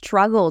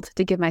struggled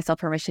to give myself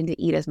permission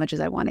to eat as much as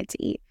I wanted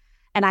to eat.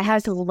 And I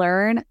had to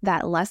learn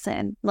that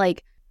lesson.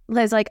 Like,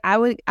 Liz, like I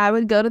would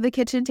go to the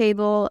kitchen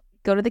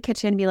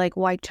and be like,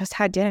 well, I just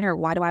had dinner.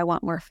 Why do I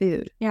want more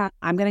food? Yeah.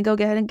 I'm going to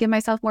go ahead and give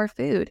myself more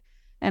food.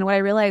 And what I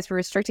realized for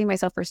restricting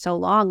myself for so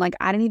long, like,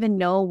 I didn't even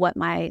know what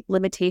my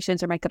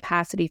limitations or my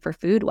capacity for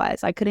food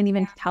was. I couldn't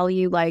even tell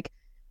you, like,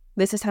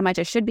 this is how much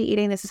I should be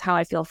eating. This is how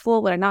I feel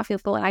full, what I not feel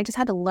full. And I just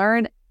had to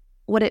learn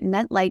what it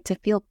meant like to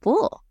feel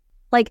full.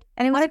 Like,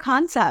 and what a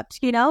concept,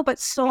 but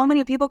so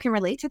many people can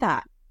relate to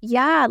that.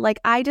 Yeah. Like,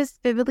 I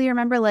just vividly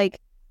remember, like,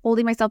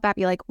 holding myself back,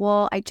 be like,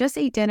 well, I just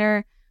ate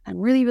dinner. I'm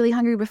really, really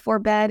hungry before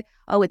bed.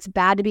 Oh, it's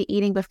bad to be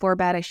eating before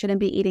bed. I shouldn't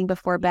be eating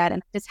before bed.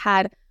 And I just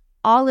had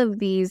all of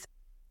these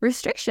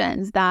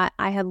restrictions that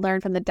I had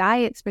learned from the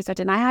diets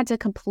perspective. And I had to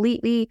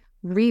completely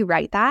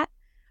rewrite that,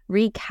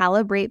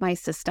 recalibrate my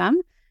system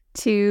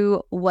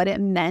to what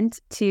it meant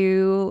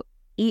to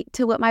eat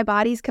to what my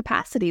body's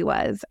capacity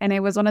was. And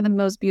it was one of the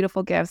most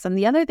beautiful gifts. And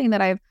the other thing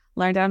that I've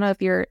learned, I don't know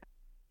if your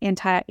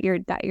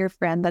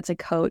friend that's a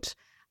coach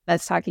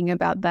that's talking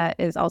about that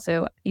is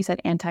also, you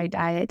said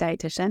anti-diet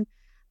dietitian.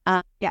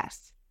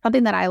 Yes.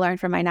 Something that I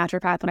learned from my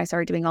naturopath when I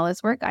started doing all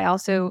this work, I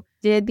also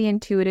did the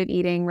intuitive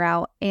eating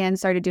route and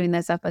started doing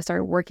this stuff. I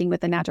started working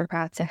with a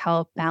naturopath to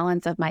help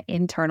balance of my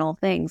internal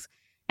things.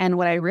 And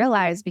what I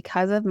realized,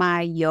 because of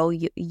my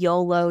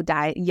yo-yo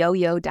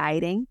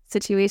dieting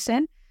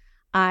situation,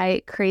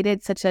 I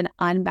created such an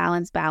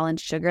unbalanced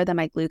balanced sugar that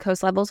my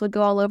glucose levels would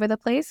go all over the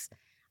place.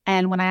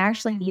 And when I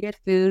actually needed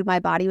food, my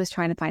body was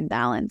trying to find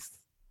balance.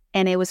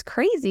 And it was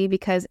crazy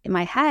because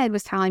my head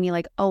was telling me,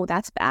 like, oh,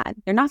 that's bad.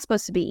 You're not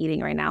supposed to be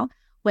eating right now.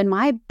 When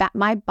my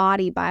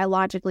body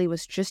biologically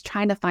was just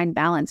trying to find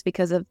balance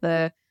because of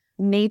the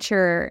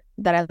nature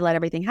that I've let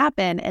everything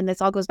happen. And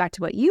this all goes back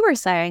to what you were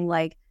saying,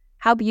 like,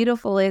 how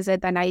beautiful is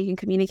it that now you can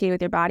communicate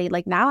with your body?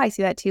 Like, now I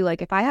see that too.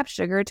 Like, if I have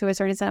sugar to a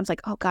certain extent, I'm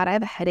like, oh God, I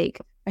have a headache.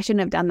 I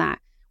shouldn't have done that.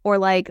 Or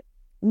like,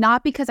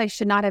 not because I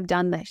should not have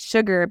done the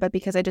sugar, but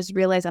because I just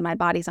realized that my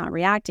body's not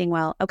reacting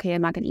well. Okay,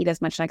 I'm not going to eat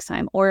as much next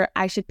time. Or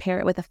I should pair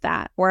it with a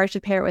fat, or I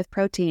should pair it with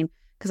protein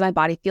because my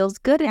body feels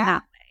good in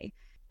that way.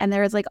 And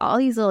there was like all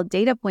these little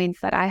data points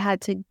that I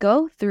had to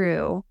go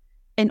through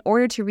in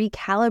order to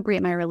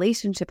recalibrate my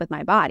relationship with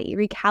my body,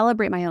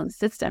 recalibrate my own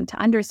system to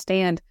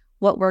understand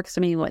what works for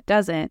me and what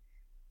doesn't,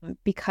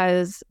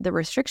 because the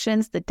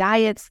restrictions, the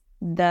diets,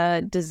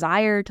 the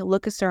desire to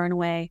look a certain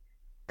way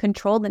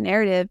controlled the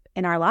narrative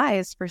in our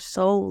lives for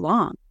so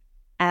long.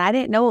 And I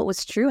didn't know it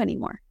was true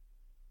anymore.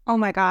 Oh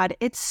my God,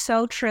 it's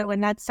so true.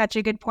 And that's such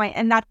a good point.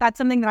 And that's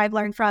something that I've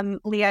learned from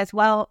Leah as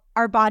well.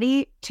 Our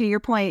body, to your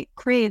point,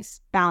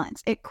 craves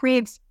balance. It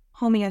craves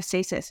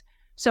homeostasis.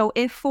 So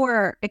if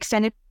for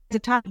extended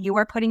time you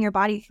are putting your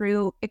body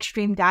through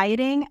extreme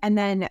dieting, and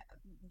then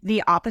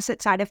the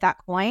opposite side of that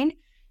coin,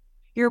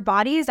 your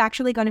body is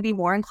actually going to be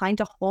more inclined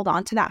to hold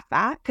on to that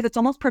fat because it's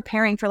almost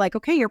preparing for like,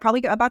 okay, you're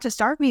probably about to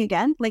starve me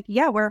again. Like,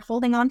 yeah, we're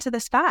holding on to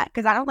this fat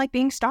because I don't like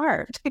being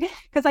starved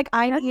because like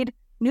I need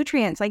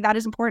nutrients. Like, that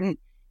is important.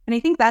 And I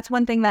think that's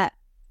one thing that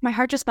my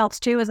heart just melts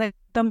too, is like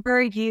the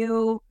more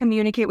you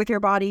communicate with your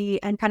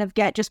body and kind of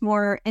get just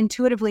more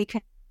intuitively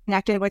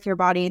connected with your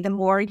body, the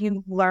more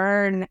you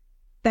learn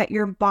that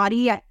your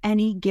body at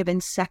any given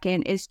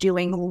second is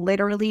doing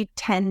literally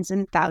tens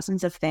and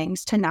thousands of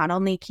things to not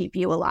only keep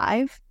you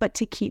alive, but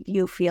to keep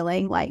you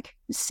feeling like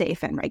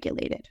safe and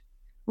regulated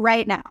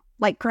right now.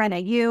 Like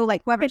Karenna, you,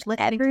 like whoever's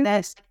listening to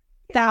this,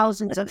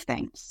 thousands of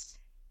things.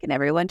 Can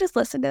everyone just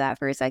listen to that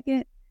for a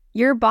second?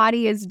 Your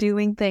body is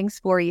doing things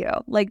for you.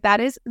 Like that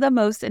is the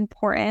most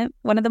important,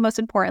 one of the most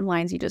important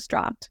lines you just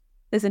dropped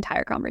this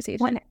entire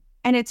conversation.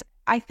 And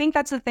I think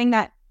that's the thing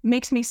that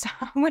makes me,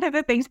 one of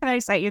the things that I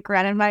cite you,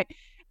 Karenna,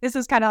 this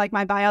is kind of like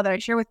my bio that I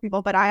share with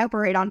people, but I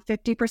operate on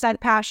 50%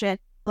 passion,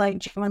 like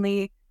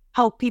genuinely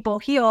help people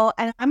heal.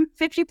 And I'm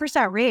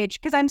 50% rage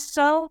because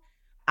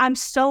I'm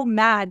so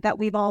mad that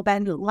we've all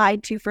been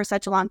lied to for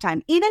such a long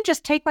time. Even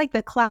just take like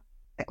the classic,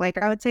 like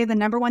I would say the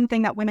number one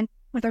thing that women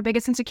with their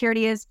biggest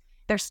insecurity is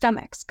their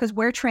stomachs, because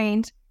we're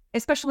trained,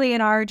 especially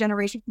in our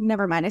generation,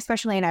 never mind,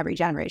 especially in every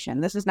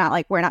generation. This is not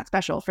like we're not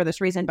special for this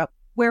reason, but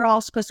we're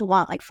all supposed to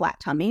want like flat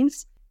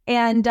tummies.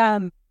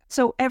 And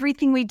so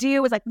everything we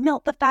do is like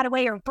melt the fat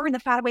away or burn the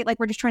fat away. Like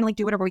we're just trying to like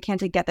do whatever we can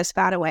to get this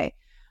fat away,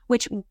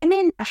 which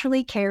women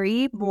actually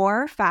carry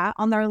more fat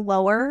on their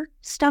lower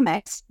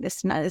stomachs.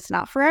 It's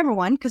not for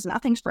everyone, because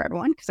nothing's for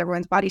everyone, because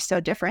everyone's body's so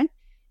different.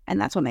 And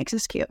that's what makes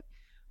us cute.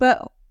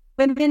 But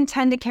women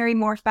tend to carry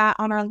more fat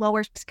on our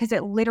lower because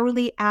it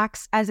literally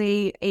acts as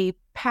a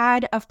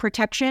pad of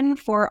protection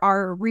for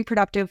our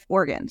reproductive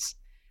organs.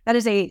 That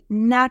is a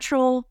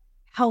natural,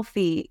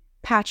 healthy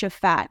patch of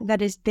fat that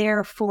is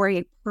there for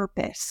a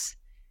purpose.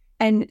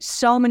 And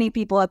so many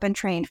people have been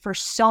trained for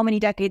so many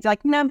decades,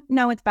 like,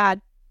 no, it's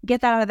bad.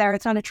 Get that out of there.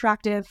 It's not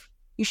attractive.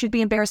 You should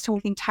be embarrassed to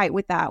anything tight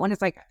with that. When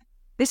it's like,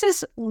 this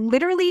is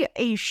literally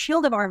a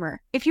shield of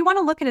armor. If you want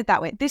to look at it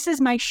that way, this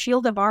is my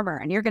shield of armor.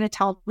 And you're going to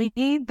tell me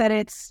that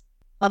it's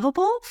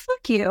lovable?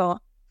 Fuck you.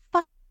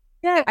 Fuck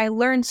yeah. I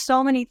learned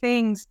so many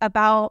things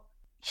about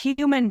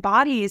human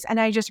bodies. And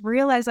I just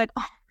realized like,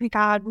 oh my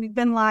God, we've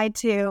been lied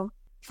to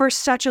for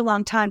such a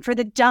long time for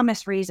the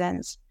dumbest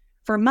reasons,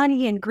 for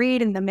money and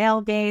greed and the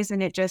male gaze.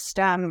 And it just,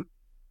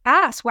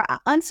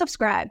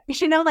 unsubscribe.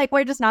 You know, like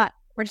we're just not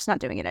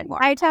doing it anymore.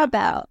 I tap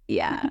out.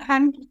 Yeah.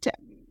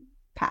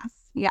 Pass.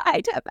 Yeah,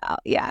 I tap out.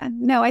 Yeah.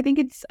 No, I think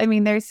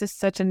there's just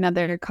such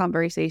another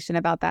conversation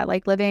about that.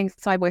 Like so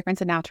my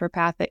boyfriend's a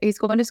naturopath. He's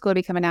going to school to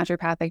become a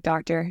naturopathic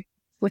doctor,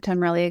 which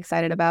I'm really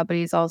excited about, but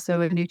he's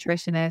also a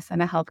nutritionist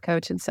and a health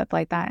coach and stuff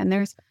like that.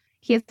 And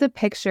he has the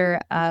picture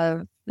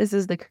of, this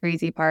is the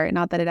crazy part,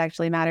 not that it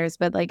actually matters,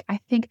 but like, I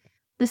think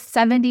the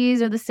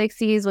 70s or the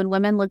 60s when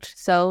women looked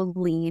so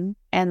lean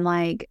and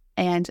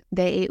they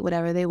ate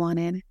whatever they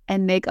wanted.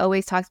 And Nick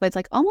always talks about, it's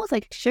like almost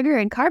like sugar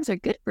and carbs are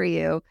good for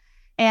you.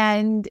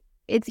 And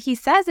he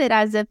says it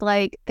as if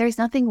like there's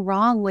nothing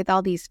wrong with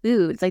all these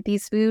foods. Like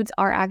these foods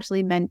are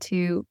actually meant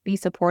to be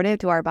supportive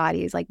to our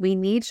bodies. Like we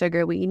need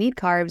sugar, we need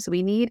carbs,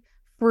 we need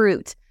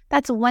fruit.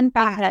 That's one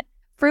fact.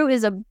 Fruit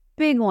is a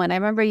big one. I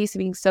remember I used to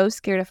being so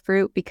scared of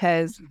fruit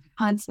because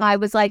I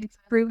was like,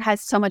 fruit has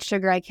so much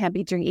sugar, I can't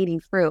be eating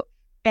fruit.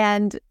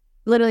 And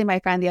literally my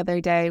friend the other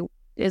day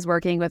is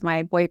working with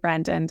my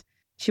boyfriend and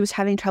she was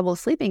having trouble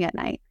sleeping at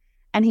night.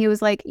 And he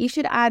was like, you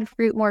should add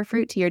more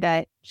fruit to your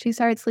diet. She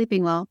started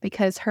sleeping well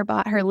because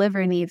her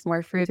liver needs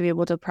more fruit to be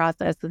able to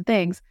process the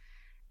things.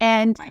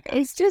 And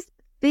it's just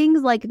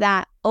things like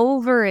that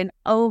over and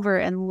over,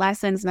 and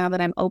lessons now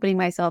that I'm opening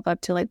myself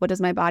up to like, what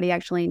does my body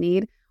actually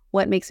need?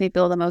 What makes me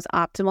feel the most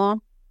optimal?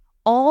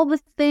 All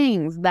the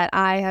things that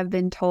I have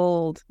been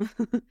told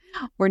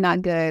were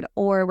not good,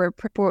 or were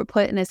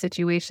put in a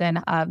situation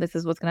of this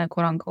is what's going to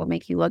quote unquote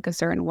make you look a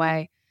certain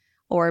way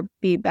or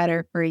be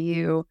better for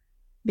you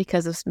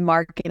because of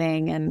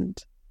marketing and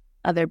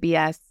other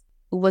BS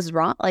was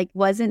wrong, like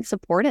wasn't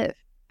supportive.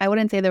 I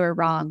wouldn't say they were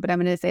wrong, but I'm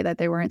going to say that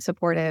they weren't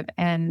supportive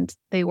and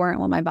they weren't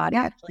what my body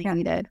actually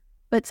needed.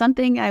 But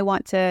something I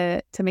want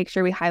to make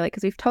sure we highlight,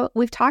 because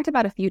we've talked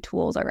about a few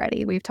tools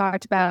already. We've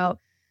talked about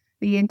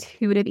the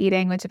intuitive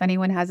eating, which if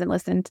anyone hasn't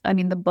listened,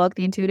 the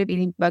intuitive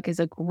eating book is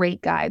a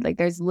great guide. Like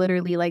there's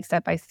literally like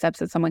step-by-steps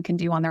that someone can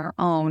do on their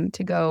own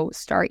to go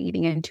start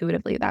eating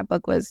intuitively. That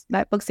book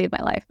saved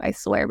my life. I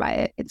swear by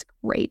it. It's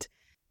great.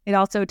 It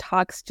also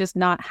talks just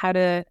not how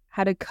to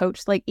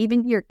coach, like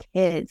even your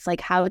kids, like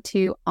how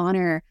to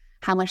honor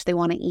how much they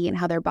want to eat and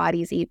how their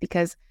bodies eat,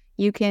 because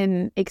you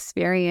can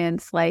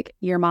experience like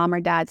your mom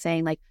or dad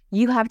saying like,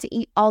 you have to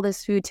eat all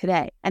this food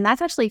today. And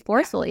that's actually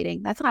forceful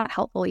eating. That's not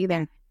helpful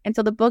either. And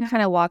so the book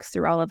kind of walks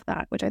through all of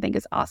that, which I think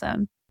is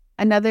awesome.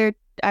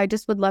 I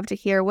just would love to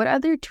hear what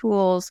other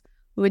tools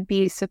would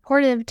be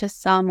supportive to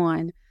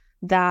someone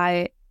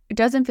that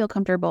doesn't feel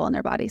comfortable in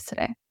their bodies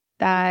today,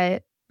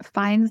 that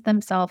finds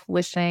themselves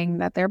wishing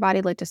that their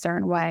body looked a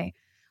certain way,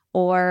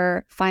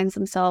 or finds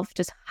themselves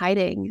just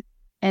hiding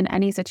in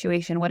any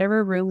situation,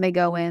 whatever room they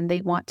go in,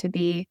 they want to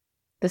be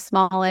the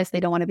smallest,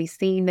 they don't want to be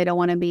seen, they don't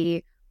want to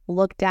be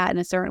looked at in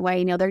a certain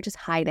way, they're just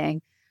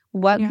hiding.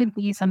 What could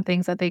be some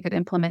things that they could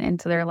implement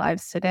into their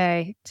lives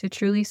today to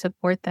truly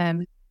support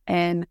them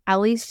and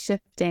at least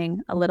shifting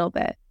a little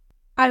bit?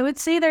 I would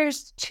say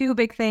there's two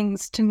big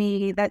things to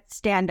me that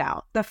stand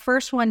out. The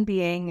first one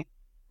being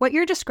what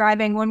you're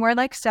describing when we're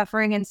like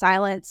suffering in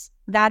silence,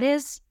 that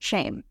is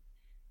shame.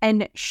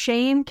 And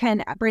shame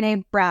can,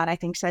 Brene Brown, I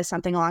think, says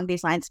something along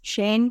these lines.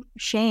 Shame.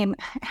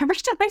 Every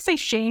time I say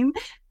shame,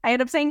 I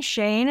end up saying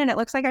Shane, and it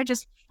looks like I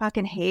just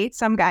fucking hate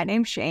some guy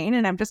named Shane,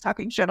 and I'm just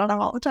talking shit on him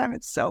all the time.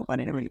 It's so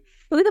funny to me.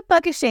 Who the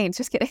fuck is Shane?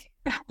 Just kidding.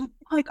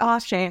 Like, oh,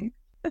 shame.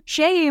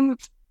 Shame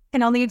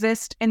can only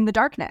exist in the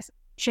darkness.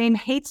 Shame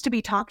hates to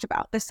be talked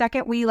about. The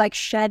second we like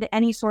shed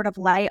any sort of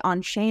light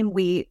on shame,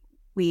 we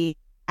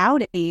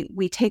out it,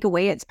 we take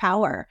away its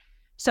power.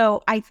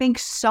 So I think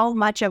so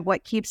much of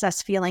what keeps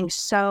us feeling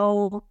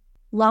so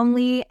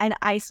lonely and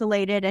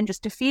isolated and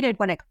just defeated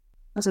when it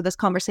comes to this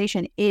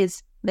conversation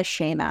is the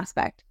shame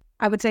aspect.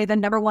 I would say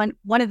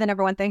one of the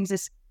number one things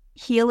is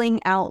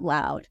healing out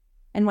loud.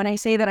 And when I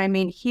say that, I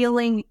mean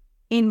healing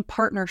in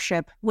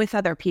partnership with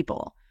other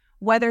people,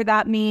 whether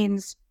that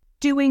means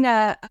doing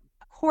a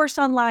course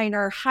online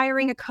or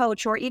hiring a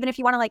coach, or even if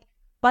you want to like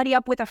buddy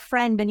up with a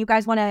friend and you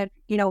guys want to,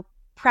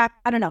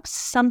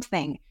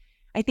 something.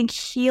 I think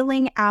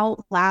healing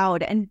out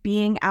loud and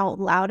being out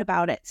loud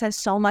about it says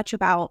so much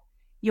about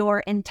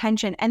your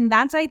intention. And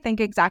that's, I think,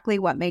 exactly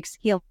what makes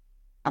healing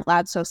out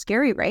loud so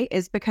scary, right?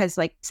 Is because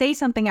like say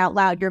something out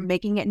loud, you're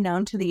making it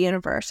known to the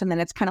universe. And then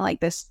it's kind of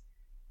like this,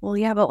 well,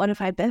 yeah, but what if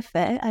I biff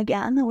it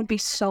again? That would be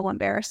so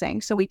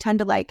embarrassing. So we tend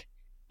to like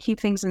keep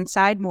things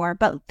inside more,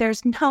 but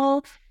there's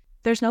no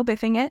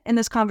biffing it in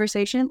this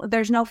conversation.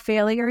 There's no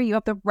failure. You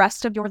have the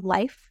rest of your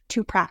life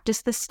to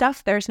practice this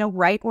stuff. There's no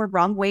right or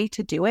wrong way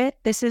to do it.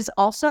 This is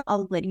also a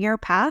linear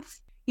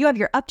path. You have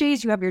your up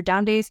days, you have your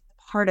down days,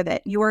 part of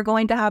it. You are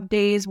going to have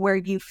days where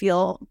you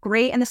feel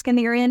great in the skin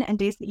that you're in and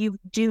days that you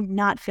do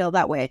not feel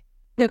that way.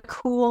 The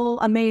cool,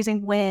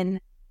 amazing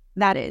win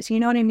that is, you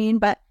know what I mean?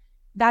 But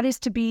that is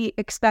to be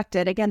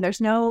expected. Again,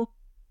 there's no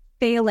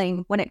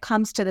failing when it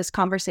comes to this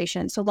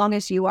conversation, so long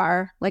as you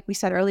are, like we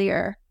said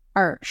earlier,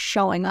 are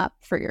showing up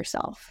for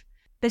yourself.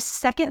 The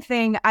second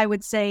thing I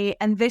would say,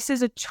 and this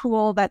is a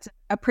tool that's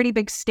a pretty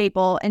big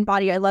staple in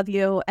Body I Love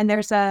You, and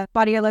there's a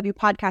Body I Love You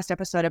podcast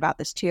episode about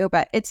this too,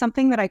 but it's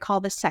something that I call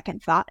the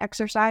second thought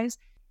exercise.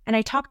 And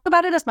I talk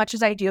about it as much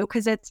as I do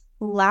because it's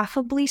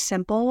laughably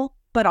simple,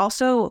 but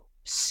also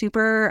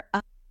super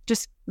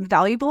just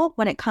valuable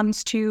when it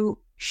comes to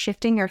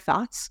shifting your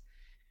thoughts.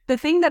 The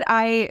thing that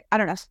I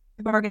don't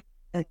know,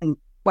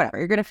 whatever,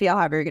 you're going to feel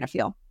however you're going to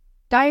feel.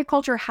 Diet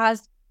culture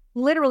has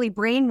literally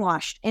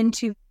brainwashed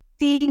into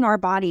seeing our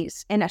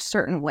bodies in a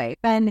certain way,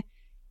 been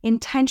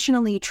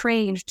intentionally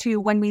trained to,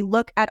 when we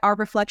look at our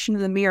reflection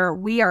in the mirror,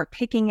 we are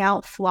picking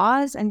out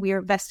flaws and we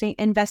are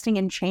investing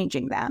in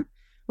changing them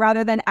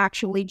rather than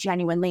actually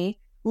genuinely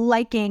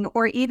liking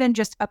or even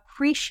just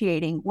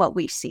appreciating what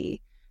we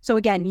see. So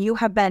again, you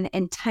have been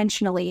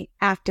intentionally,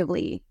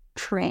 actively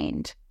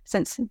trained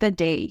since the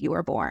day you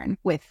were born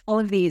with all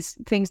of these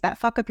things that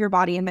fuck up your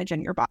body image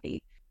and your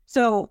body.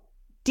 So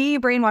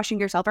de-brainwashing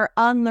yourself or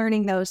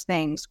unlearning those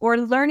things or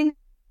learning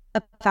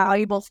a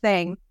valuable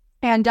thing.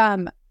 And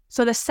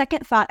so the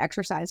second thought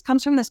exercise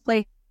comes from this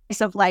place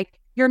of like,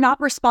 you're not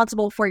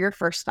responsible for your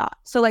first thought.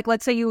 So like,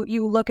 let's say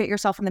you look at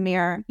yourself in the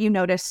mirror, you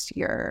notice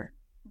your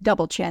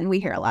double chin. We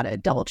hear a lot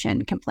of double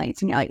chin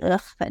complaints and you're like,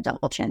 ugh, that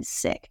double chin's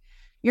sick.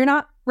 You're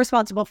not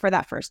responsible for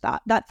that first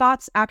thought. That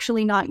thought's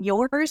actually not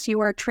yours. You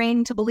are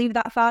trained to believe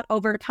that thought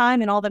over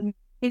time and all the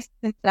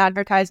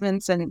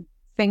advertisements and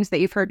things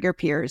that you've heard your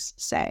peers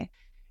say.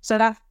 So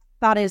that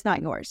thought is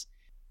not yours.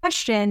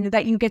 Question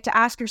that you get to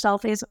ask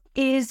yourself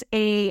is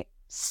a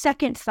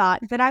second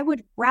thought that I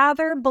would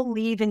rather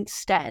believe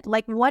instead?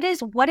 Like what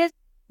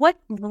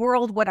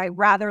world would I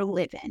rather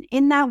live in?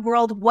 In that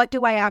world, what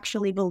do I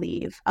actually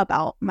believe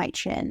about my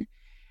chin?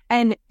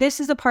 And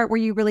this is the part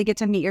where you really get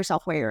to meet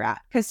yourself where you're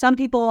at. Because some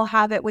people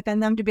have it within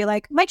them to be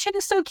like, my chin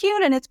is so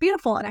cute and it's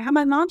beautiful and I have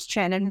my mom's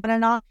chin. And but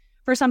not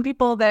for some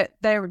people that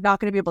they're not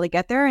going to be able to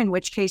get there, in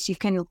which case you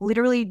can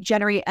literally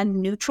generate a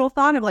neutral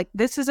thought of like,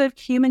 this is a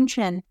human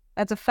chin.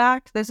 That's a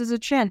fact. This is a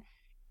chin.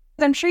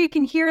 I'm sure you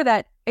can hear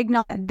that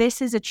acknowledge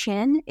this is a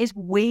chin is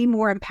way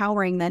more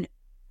empowering than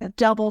a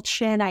double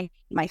chin. I hate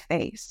my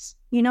face.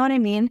 You know what I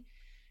mean?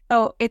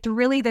 So it's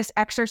really this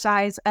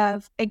exercise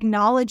of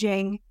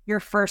acknowledging your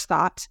first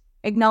thought,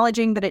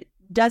 acknowledging that it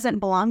doesn't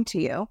belong to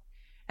you,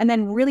 and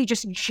then really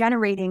just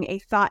generating a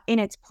thought in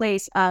its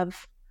place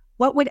of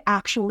what would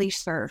actually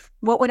serve,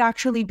 what would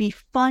actually be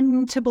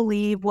fun to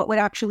believe, what would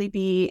actually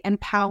be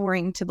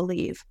empowering to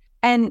believe.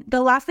 And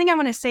the last thing I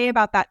want to say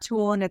about that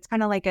tool, and it's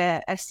kind of like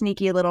a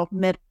sneaky little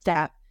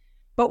mid-step,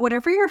 but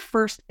whatever your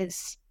first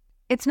is,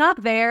 it's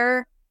not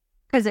there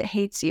because it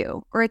hates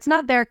you, or it's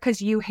not there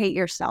because you hate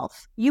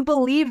yourself. You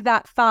believe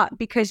that thought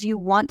because you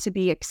want to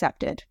be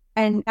accepted.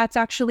 And that's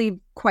actually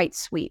quite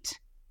sweet.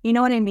 You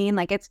know what I mean?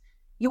 Like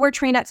you were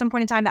trained at some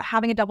point in time that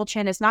having a double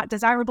chin is not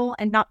desirable,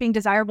 and not being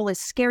desirable is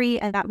scary,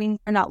 and that means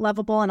you're not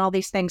lovable and all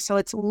these things. So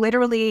it's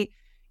literally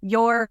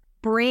your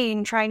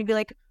brain trying to be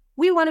like,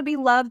 we want to be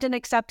loved and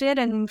accepted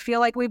and feel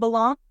like we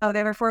belong. So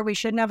therefore we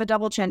shouldn't have a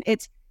double chin.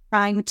 It's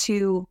trying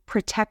to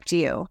protect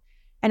you.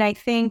 And I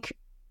think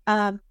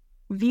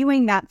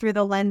viewing that through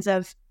the lens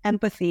of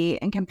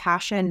empathy and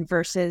compassion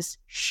versus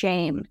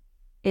shame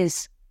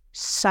is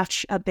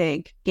such a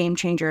big game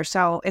changer.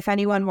 So if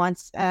anyone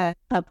wants a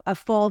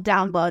full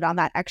download on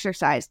that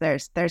exercise,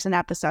 there's an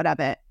episode of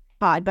it.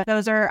 But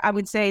those are, I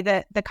would say,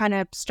 the kind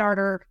of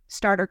starter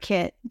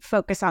kit,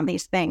 focus on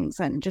these things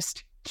and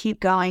just keep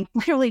going.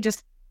 Literally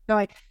just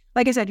going.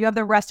 Like I said, you have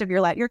the rest of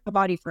your life. You're a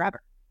body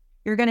forever.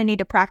 You're going to need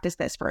to practice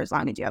this for as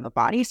long as you have a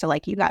body. So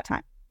like you got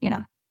time, you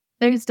know.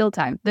 There's still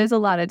time. There's a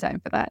lot of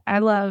time for that.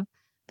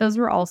 Those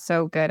were all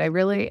so good. I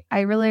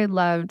really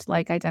loved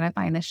like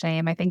identifying the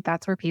shame. I think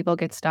that's where people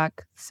get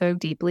stuck so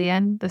deeply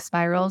in the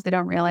spirals. They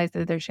don't realize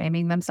that they're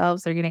shaming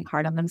themselves. They're getting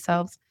hard on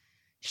themselves.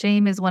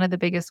 Shame is one of the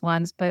biggest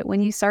ones. But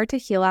when you start to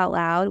heal out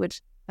loud,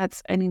 which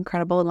that's an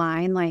incredible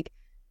line, like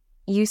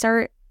you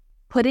start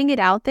putting it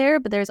out there,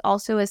 but there's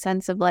also a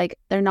sense of like,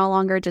 they're no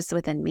longer just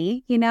within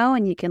me, you know,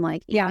 and you can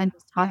like, even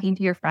just talking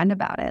to your friend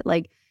about it.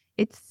 Like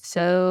it's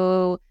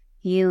so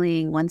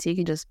healing once you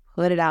can just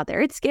put it out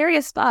there. It's scary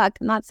as fuck.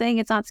 I'm not saying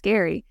it's not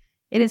scary.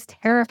 It is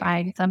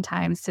terrifying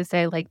sometimes to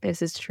say like,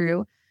 this is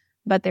true,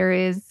 but there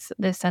is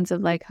this sense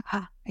of like,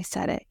 I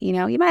said it, you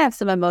know. You might have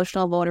some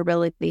emotional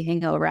vulnerability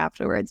hangover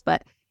afterwards,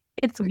 but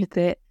it's worth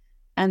it.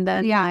 And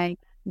then like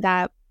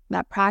that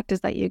practice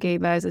that you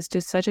gave us is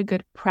just such a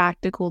good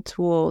practical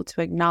tool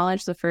to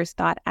acknowledge the first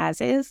thought as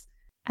is,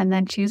 and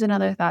then choose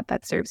another thought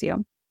that serves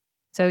you.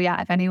 So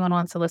yeah, if anyone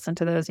wants to listen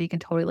to those, you can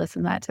totally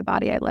listen to that to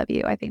Body I Love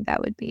You. I think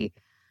that would be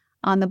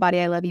on the Body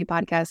I Love You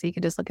podcast. So you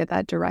can just look at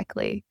that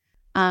directly.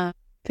 But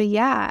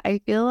yeah,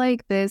 I feel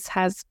like this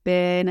has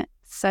been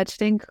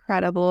such an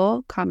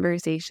incredible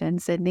conversation.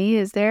 Sydney,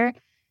 is there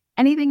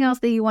anything else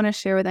that you want to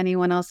share with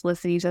anyone else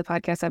listening to the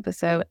podcast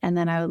episode? And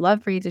then I would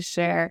love for you to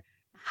share,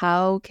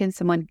 how can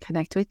someone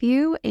connect with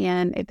you?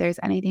 And if there's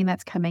anything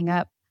that's coming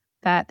up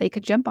that they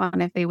could jump on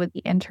if they would be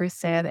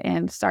interested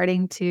in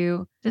starting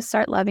to just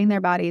start loving their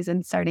bodies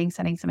and setting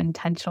some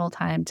intentional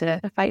time to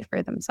fight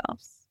for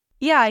themselves.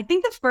 Yeah, I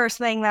think the first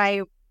thing that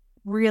I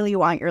really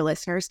want your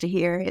listeners to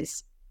hear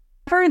is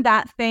for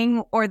that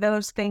thing or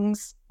those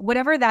things,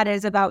 whatever that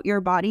is about your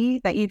body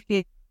that you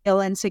feel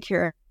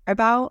insecure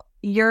about,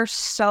 you're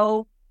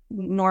so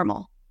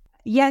normal.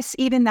 Yes,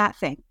 even that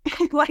thing.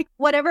 Like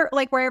whatever,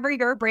 like wherever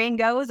your brain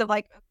goes of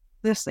like,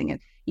 this thing is,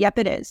 yep,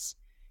 it is.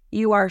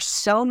 You are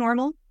so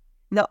normal.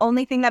 The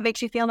only thing that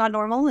makes you feel not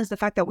normal is the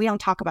fact that we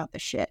don't talk about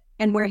this shit.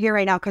 And we're here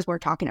right now because we're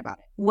talking about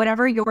it.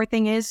 Whatever your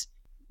thing is,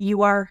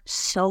 you are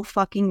so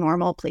fucking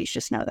normal. Please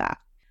just know that.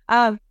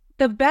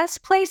 The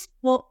best place,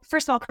 well,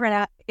 first of all,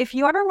 Karenna, if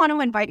you ever want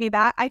to invite me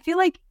back, I feel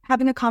like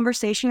having a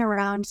conversation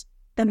around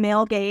the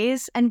male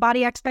gaze and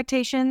body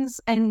expectations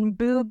and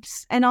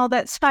boobs and all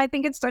that stuff, I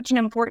think it's such an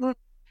important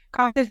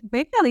concept.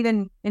 Maybe I'll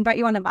even invite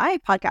you onto my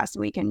podcast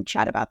and we can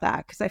chat about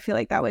that, because I feel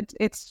like that would,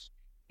 it's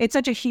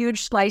such a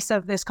huge slice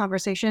of this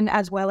conversation,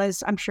 as well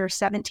as I'm sure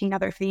 17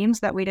 other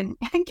themes that we didn't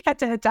get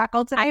to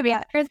tackle today. I mean,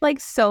 there's like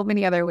so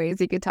many other ways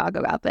you could talk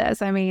about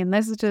this. I mean,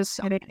 this is just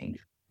so many.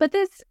 But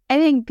I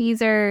think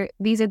these are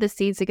the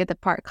seeds to get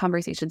the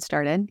conversation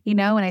started, you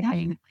know, and I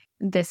think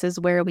this is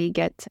where we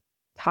get to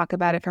talk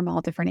about it from all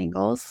different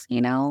angles,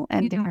 you know,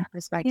 and different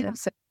perspectives. Yeah.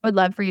 So I would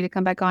love for you to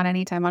come back on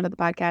anytime onto the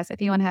podcast.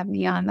 If you want to have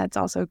me on, that's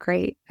also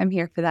great. I'm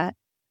here for that.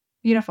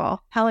 Beautiful.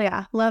 Hell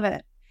yeah. Love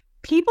it.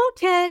 People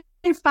can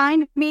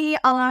find me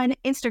on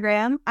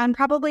Instagram. I'm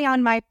probably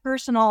on my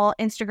personal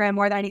Instagram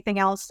more than anything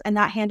else, and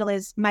that handle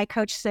is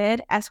mycoachsid,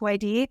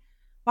 SYD.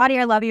 Body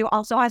I Love You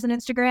also has an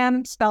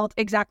Instagram spelled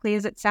exactly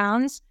as it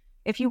sounds.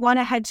 If you want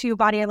to head to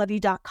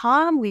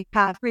bodyiloveyou.com, we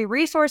have free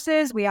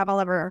resources. We have all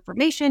of our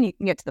information. You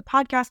can get to the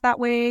podcast that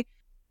way.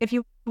 If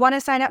you want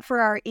to sign up for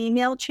our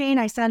email chain,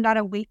 I send out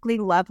a weekly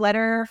love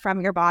letter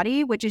from your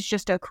body, which is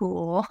just a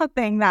cool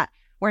thing that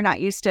we're not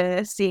used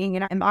to seeing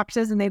in our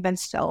inboxes, and they've been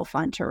so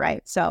fun to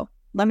write. So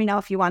let me know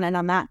if you want in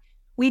on that.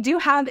 We do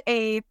have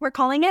we're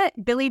calling it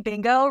Billy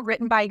Bingo,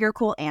 written by your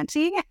cool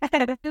auntie.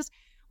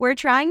 We're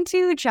trying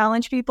to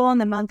challenge people in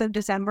the month of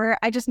December.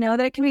 I just know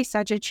that it can be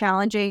such a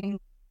challenging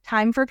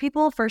time for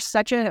people for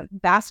such a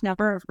vast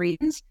number of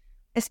reasons,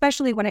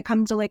 especially when it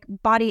comes to like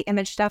body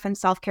image stuff and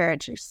self-care.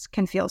 It just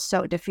can feel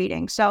so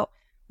defeating. So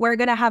we're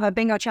going to have a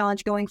bingo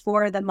challenge going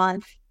for the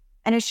month.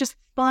 And it's just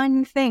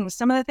fun things.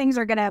 Some of the things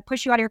are going to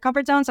push you out of your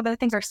comfort zone. Some of the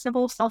things are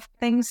simple self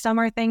things. Some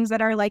are things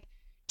that are like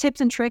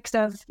tips and tricks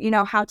of, you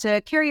know, how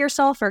to carry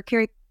yourself or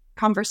carry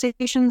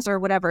conversations or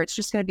whatever. It's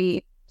just going to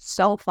be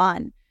so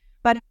fun.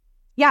 But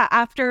yeah,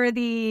 after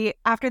the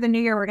new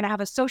year, we're going to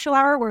have a social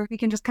hour where we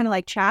can just kind of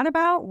like chat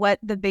about what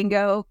the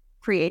bingo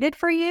created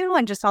for you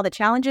and just all the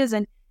challenges.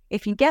 And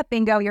if you get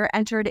bingo, you're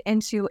entered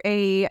into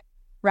a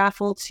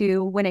raffle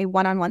to win a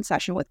one-on-one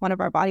session with one of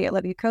our Body I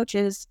Love You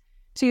coaches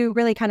to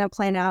really kind of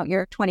plan out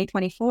your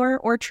 2024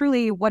 or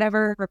truly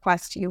whatever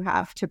request you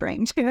have to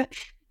bring to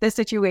the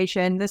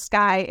situation. The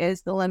sky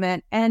is the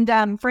limit. And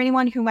for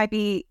anyone who might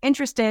be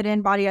interested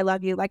in Body I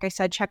Love You, like I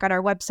said, check out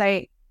our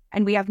website.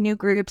 And we have new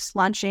groups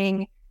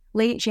launching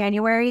late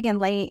January and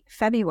late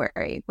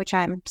February, which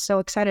I'm so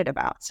excited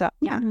about. So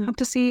yeah, hope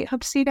to see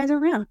you guys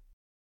around.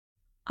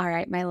 All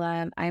right, my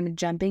love, I'm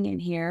jumping in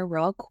here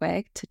real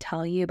quick to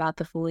tell you about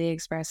the Fully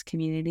Expressed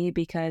community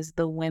because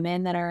the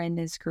women that are in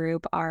this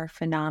group are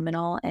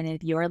phenomenal. And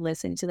if you're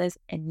listening to this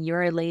and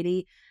you're a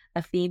lady,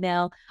 a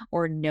female,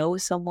 or know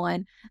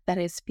someone that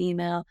is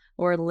female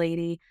or a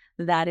lady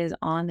that is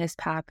on this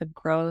path of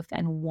growth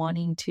and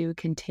wanting to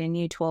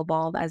continue to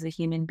evolve as a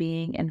human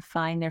being and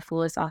find their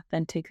fullest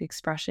authentic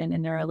expression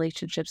in their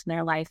relationships, in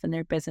their life, in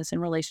their business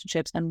and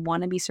relationships, and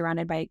want to be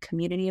surrounded by a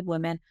community of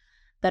women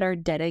that are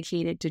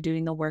dedicated to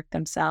doing the work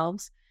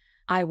themselves,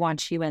 I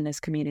want you in this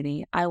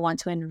community. I want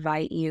to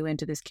invite you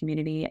into this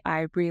community.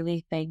 I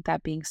really think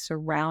that being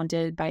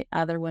surrounded by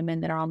other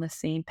women that are on the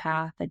same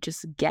path, that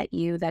just get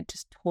you, that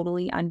just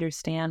totally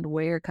understand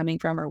where you're coming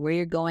from or where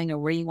you're going or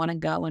where you want to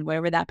go and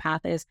wherever that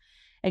path is,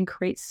 and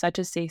create such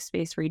a safe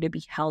space for you to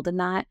be held in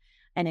that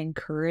and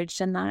encouraged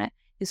in that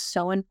is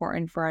so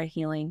important for our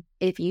healing.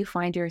 If you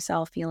find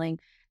yourself feeling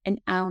an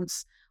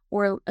ounce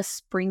or a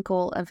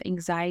sprinkle of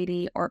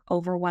anxiety or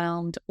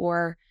overwhelmed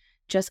or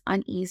just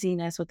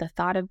uneasiness with the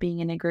thought of being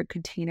in a group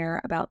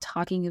container about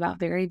talking about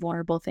very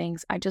vulnerable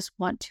things, I just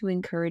want to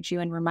encourage you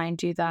and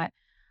remind you that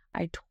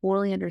I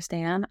totally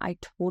understand. I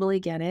totally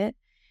get it.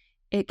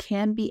 It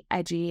can be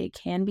edgy. It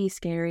can be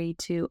scary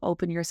to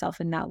open yourself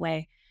in that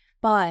way.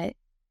 But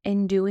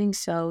in doing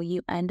so,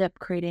 you end up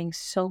creating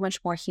so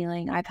much more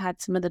healing. I've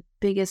had some of the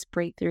biggest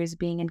breakthroughs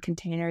being in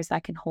containers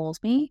that can hold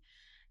me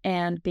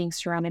and being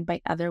surrounded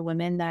by other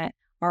women that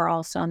are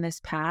also on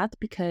this path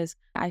because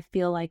I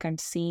feel like I'm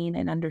seen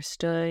and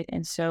understood.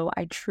 And so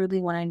I truly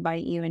want to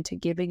invite you into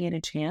giving it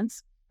a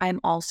chance. I'm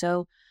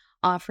also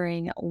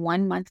offering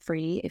 1 month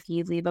free if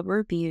you leave a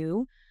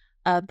review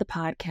of the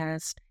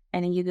podcast,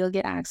 and you will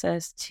get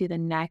access to the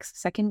next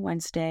second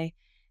Wednesday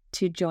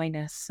to join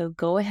us. So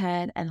go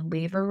ahead and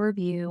leave a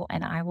review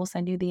and I will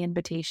send you the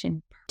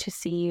invitation to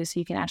see you so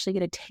you can actually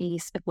get a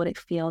taste of what it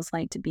feels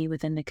like to be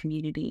within the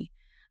community.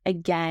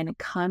 Again,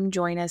 come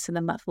join us in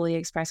the Fully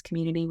Expressed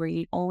community where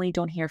you only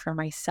don't hear from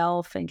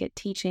myself and get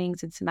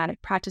teachings and somatic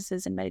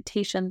practices and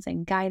meditations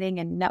and guiding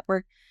and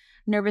network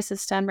nervous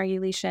system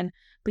regulation,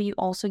 but you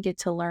also get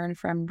to learn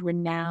from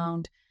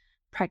renowned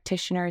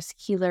practitioners,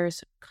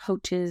 healers,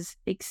 coaches,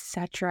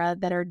 etc.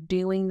 that are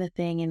doing the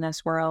thing in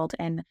this world,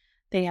 and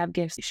they have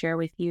gifts to share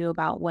with you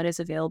about what is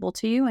available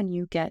to you, and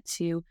you get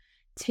to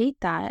take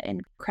that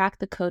and crack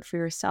the code for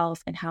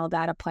yourself and how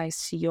that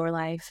applies to your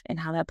life and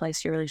how that applies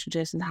to your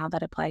relationships and how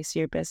that applies to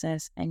your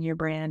business and your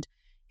brand,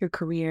 your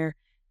career,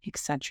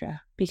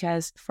 etc.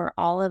 Because for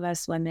all of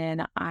us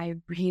women, I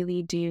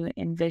really do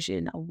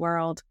envision a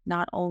world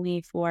not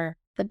only for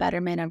the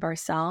betterment of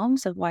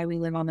ourselves, of why we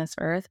live on this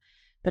earth,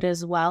 but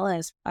as well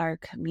as our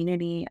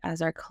community,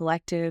 as our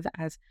collective,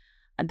 as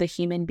the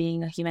human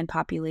being, a human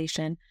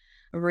population,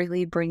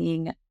 really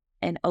bringing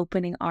and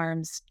opening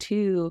arms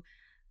to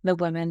the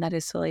woman that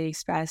is fully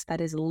expressed, that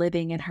is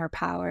living in her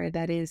power,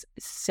 that is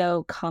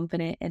so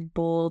confident and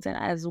bold, and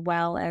as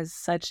well as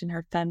such in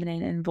her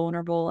feminine and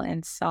vulnerable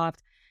and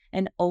soft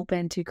and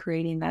open to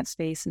creating that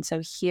space. And so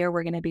here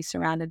we're going to be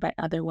surrounded by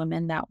other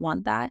women that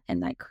want that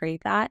and that crave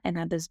that and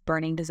have this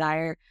burning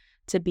desire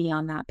to be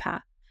on that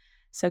path.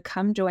 So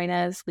come join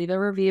us, leave a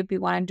review if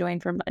you want to join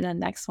from the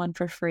next one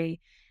for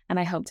free. And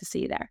I hope to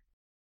see you there.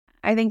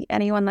 I think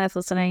anyone that's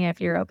listening, if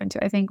you're open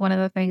to, I think one of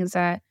the things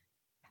that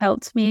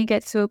helped me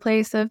get to a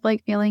place of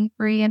like feeling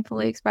free and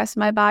fully express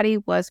my body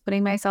was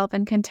putting myself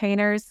in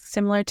containers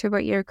similar to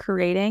what you're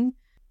creating,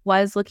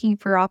 was looking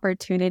for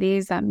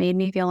opportunities that made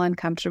me feel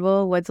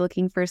uncomfortable, was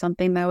looking for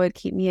something that would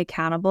keep me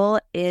accountable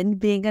in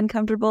being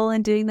uncomfortable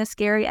and doing the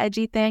scary,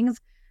 edgy things,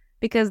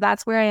 because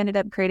that's where I ended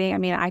up creating. I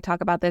mean, I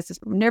talk about this as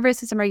nervous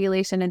system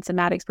regulation and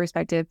somatics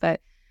perspective, but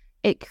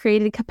it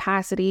created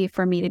capacity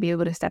for me to be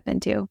able to step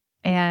into.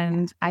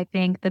 And I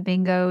think the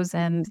bingos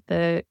and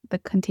the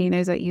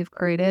containers that you've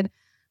created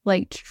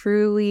like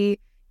truly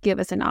give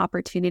us an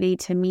opportunity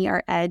to meet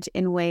our edge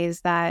in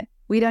ways that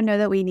we don't know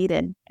that we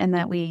needed and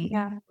that we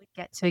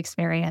get to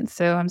experience.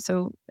 So I'm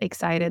so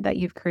excited that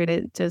you've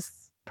created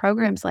just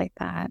programs like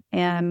that.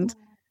 And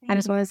I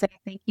just want to say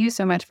thank you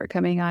so much for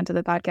coming on to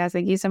the podcast.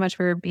 Thank you so much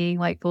for being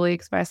like fully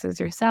expressed as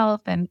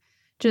yourself and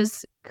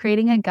just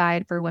creating a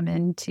guide for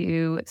women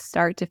to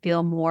start to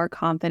feel more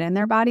confident in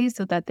their bodies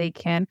so that they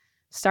can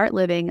start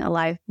living a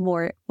life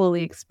more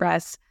fully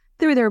expressed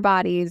through their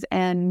bodies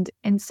and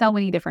in so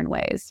many different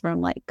ways,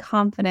 from like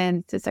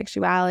confidence to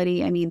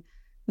sexuality. I mean,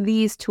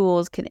 these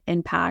tools can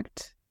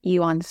impact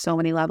you on so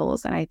many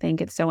levels. And I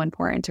think it's so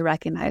important to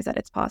recognize that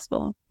it's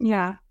possible.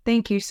 Yeah.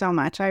 Thank you so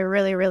much. I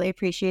really, really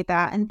appreciate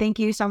that. And thank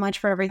you so much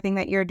for everything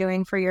that you're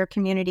doing for your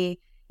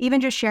community.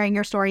 Even just sharing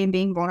your story and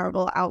being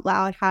vulnerable out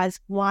loud has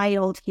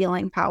wild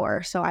healing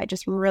power. So I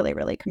just really,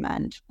 really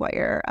commend what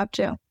you're up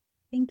to.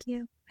 Thank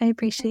you. I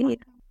appreciate it.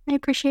 I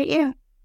appreciate you.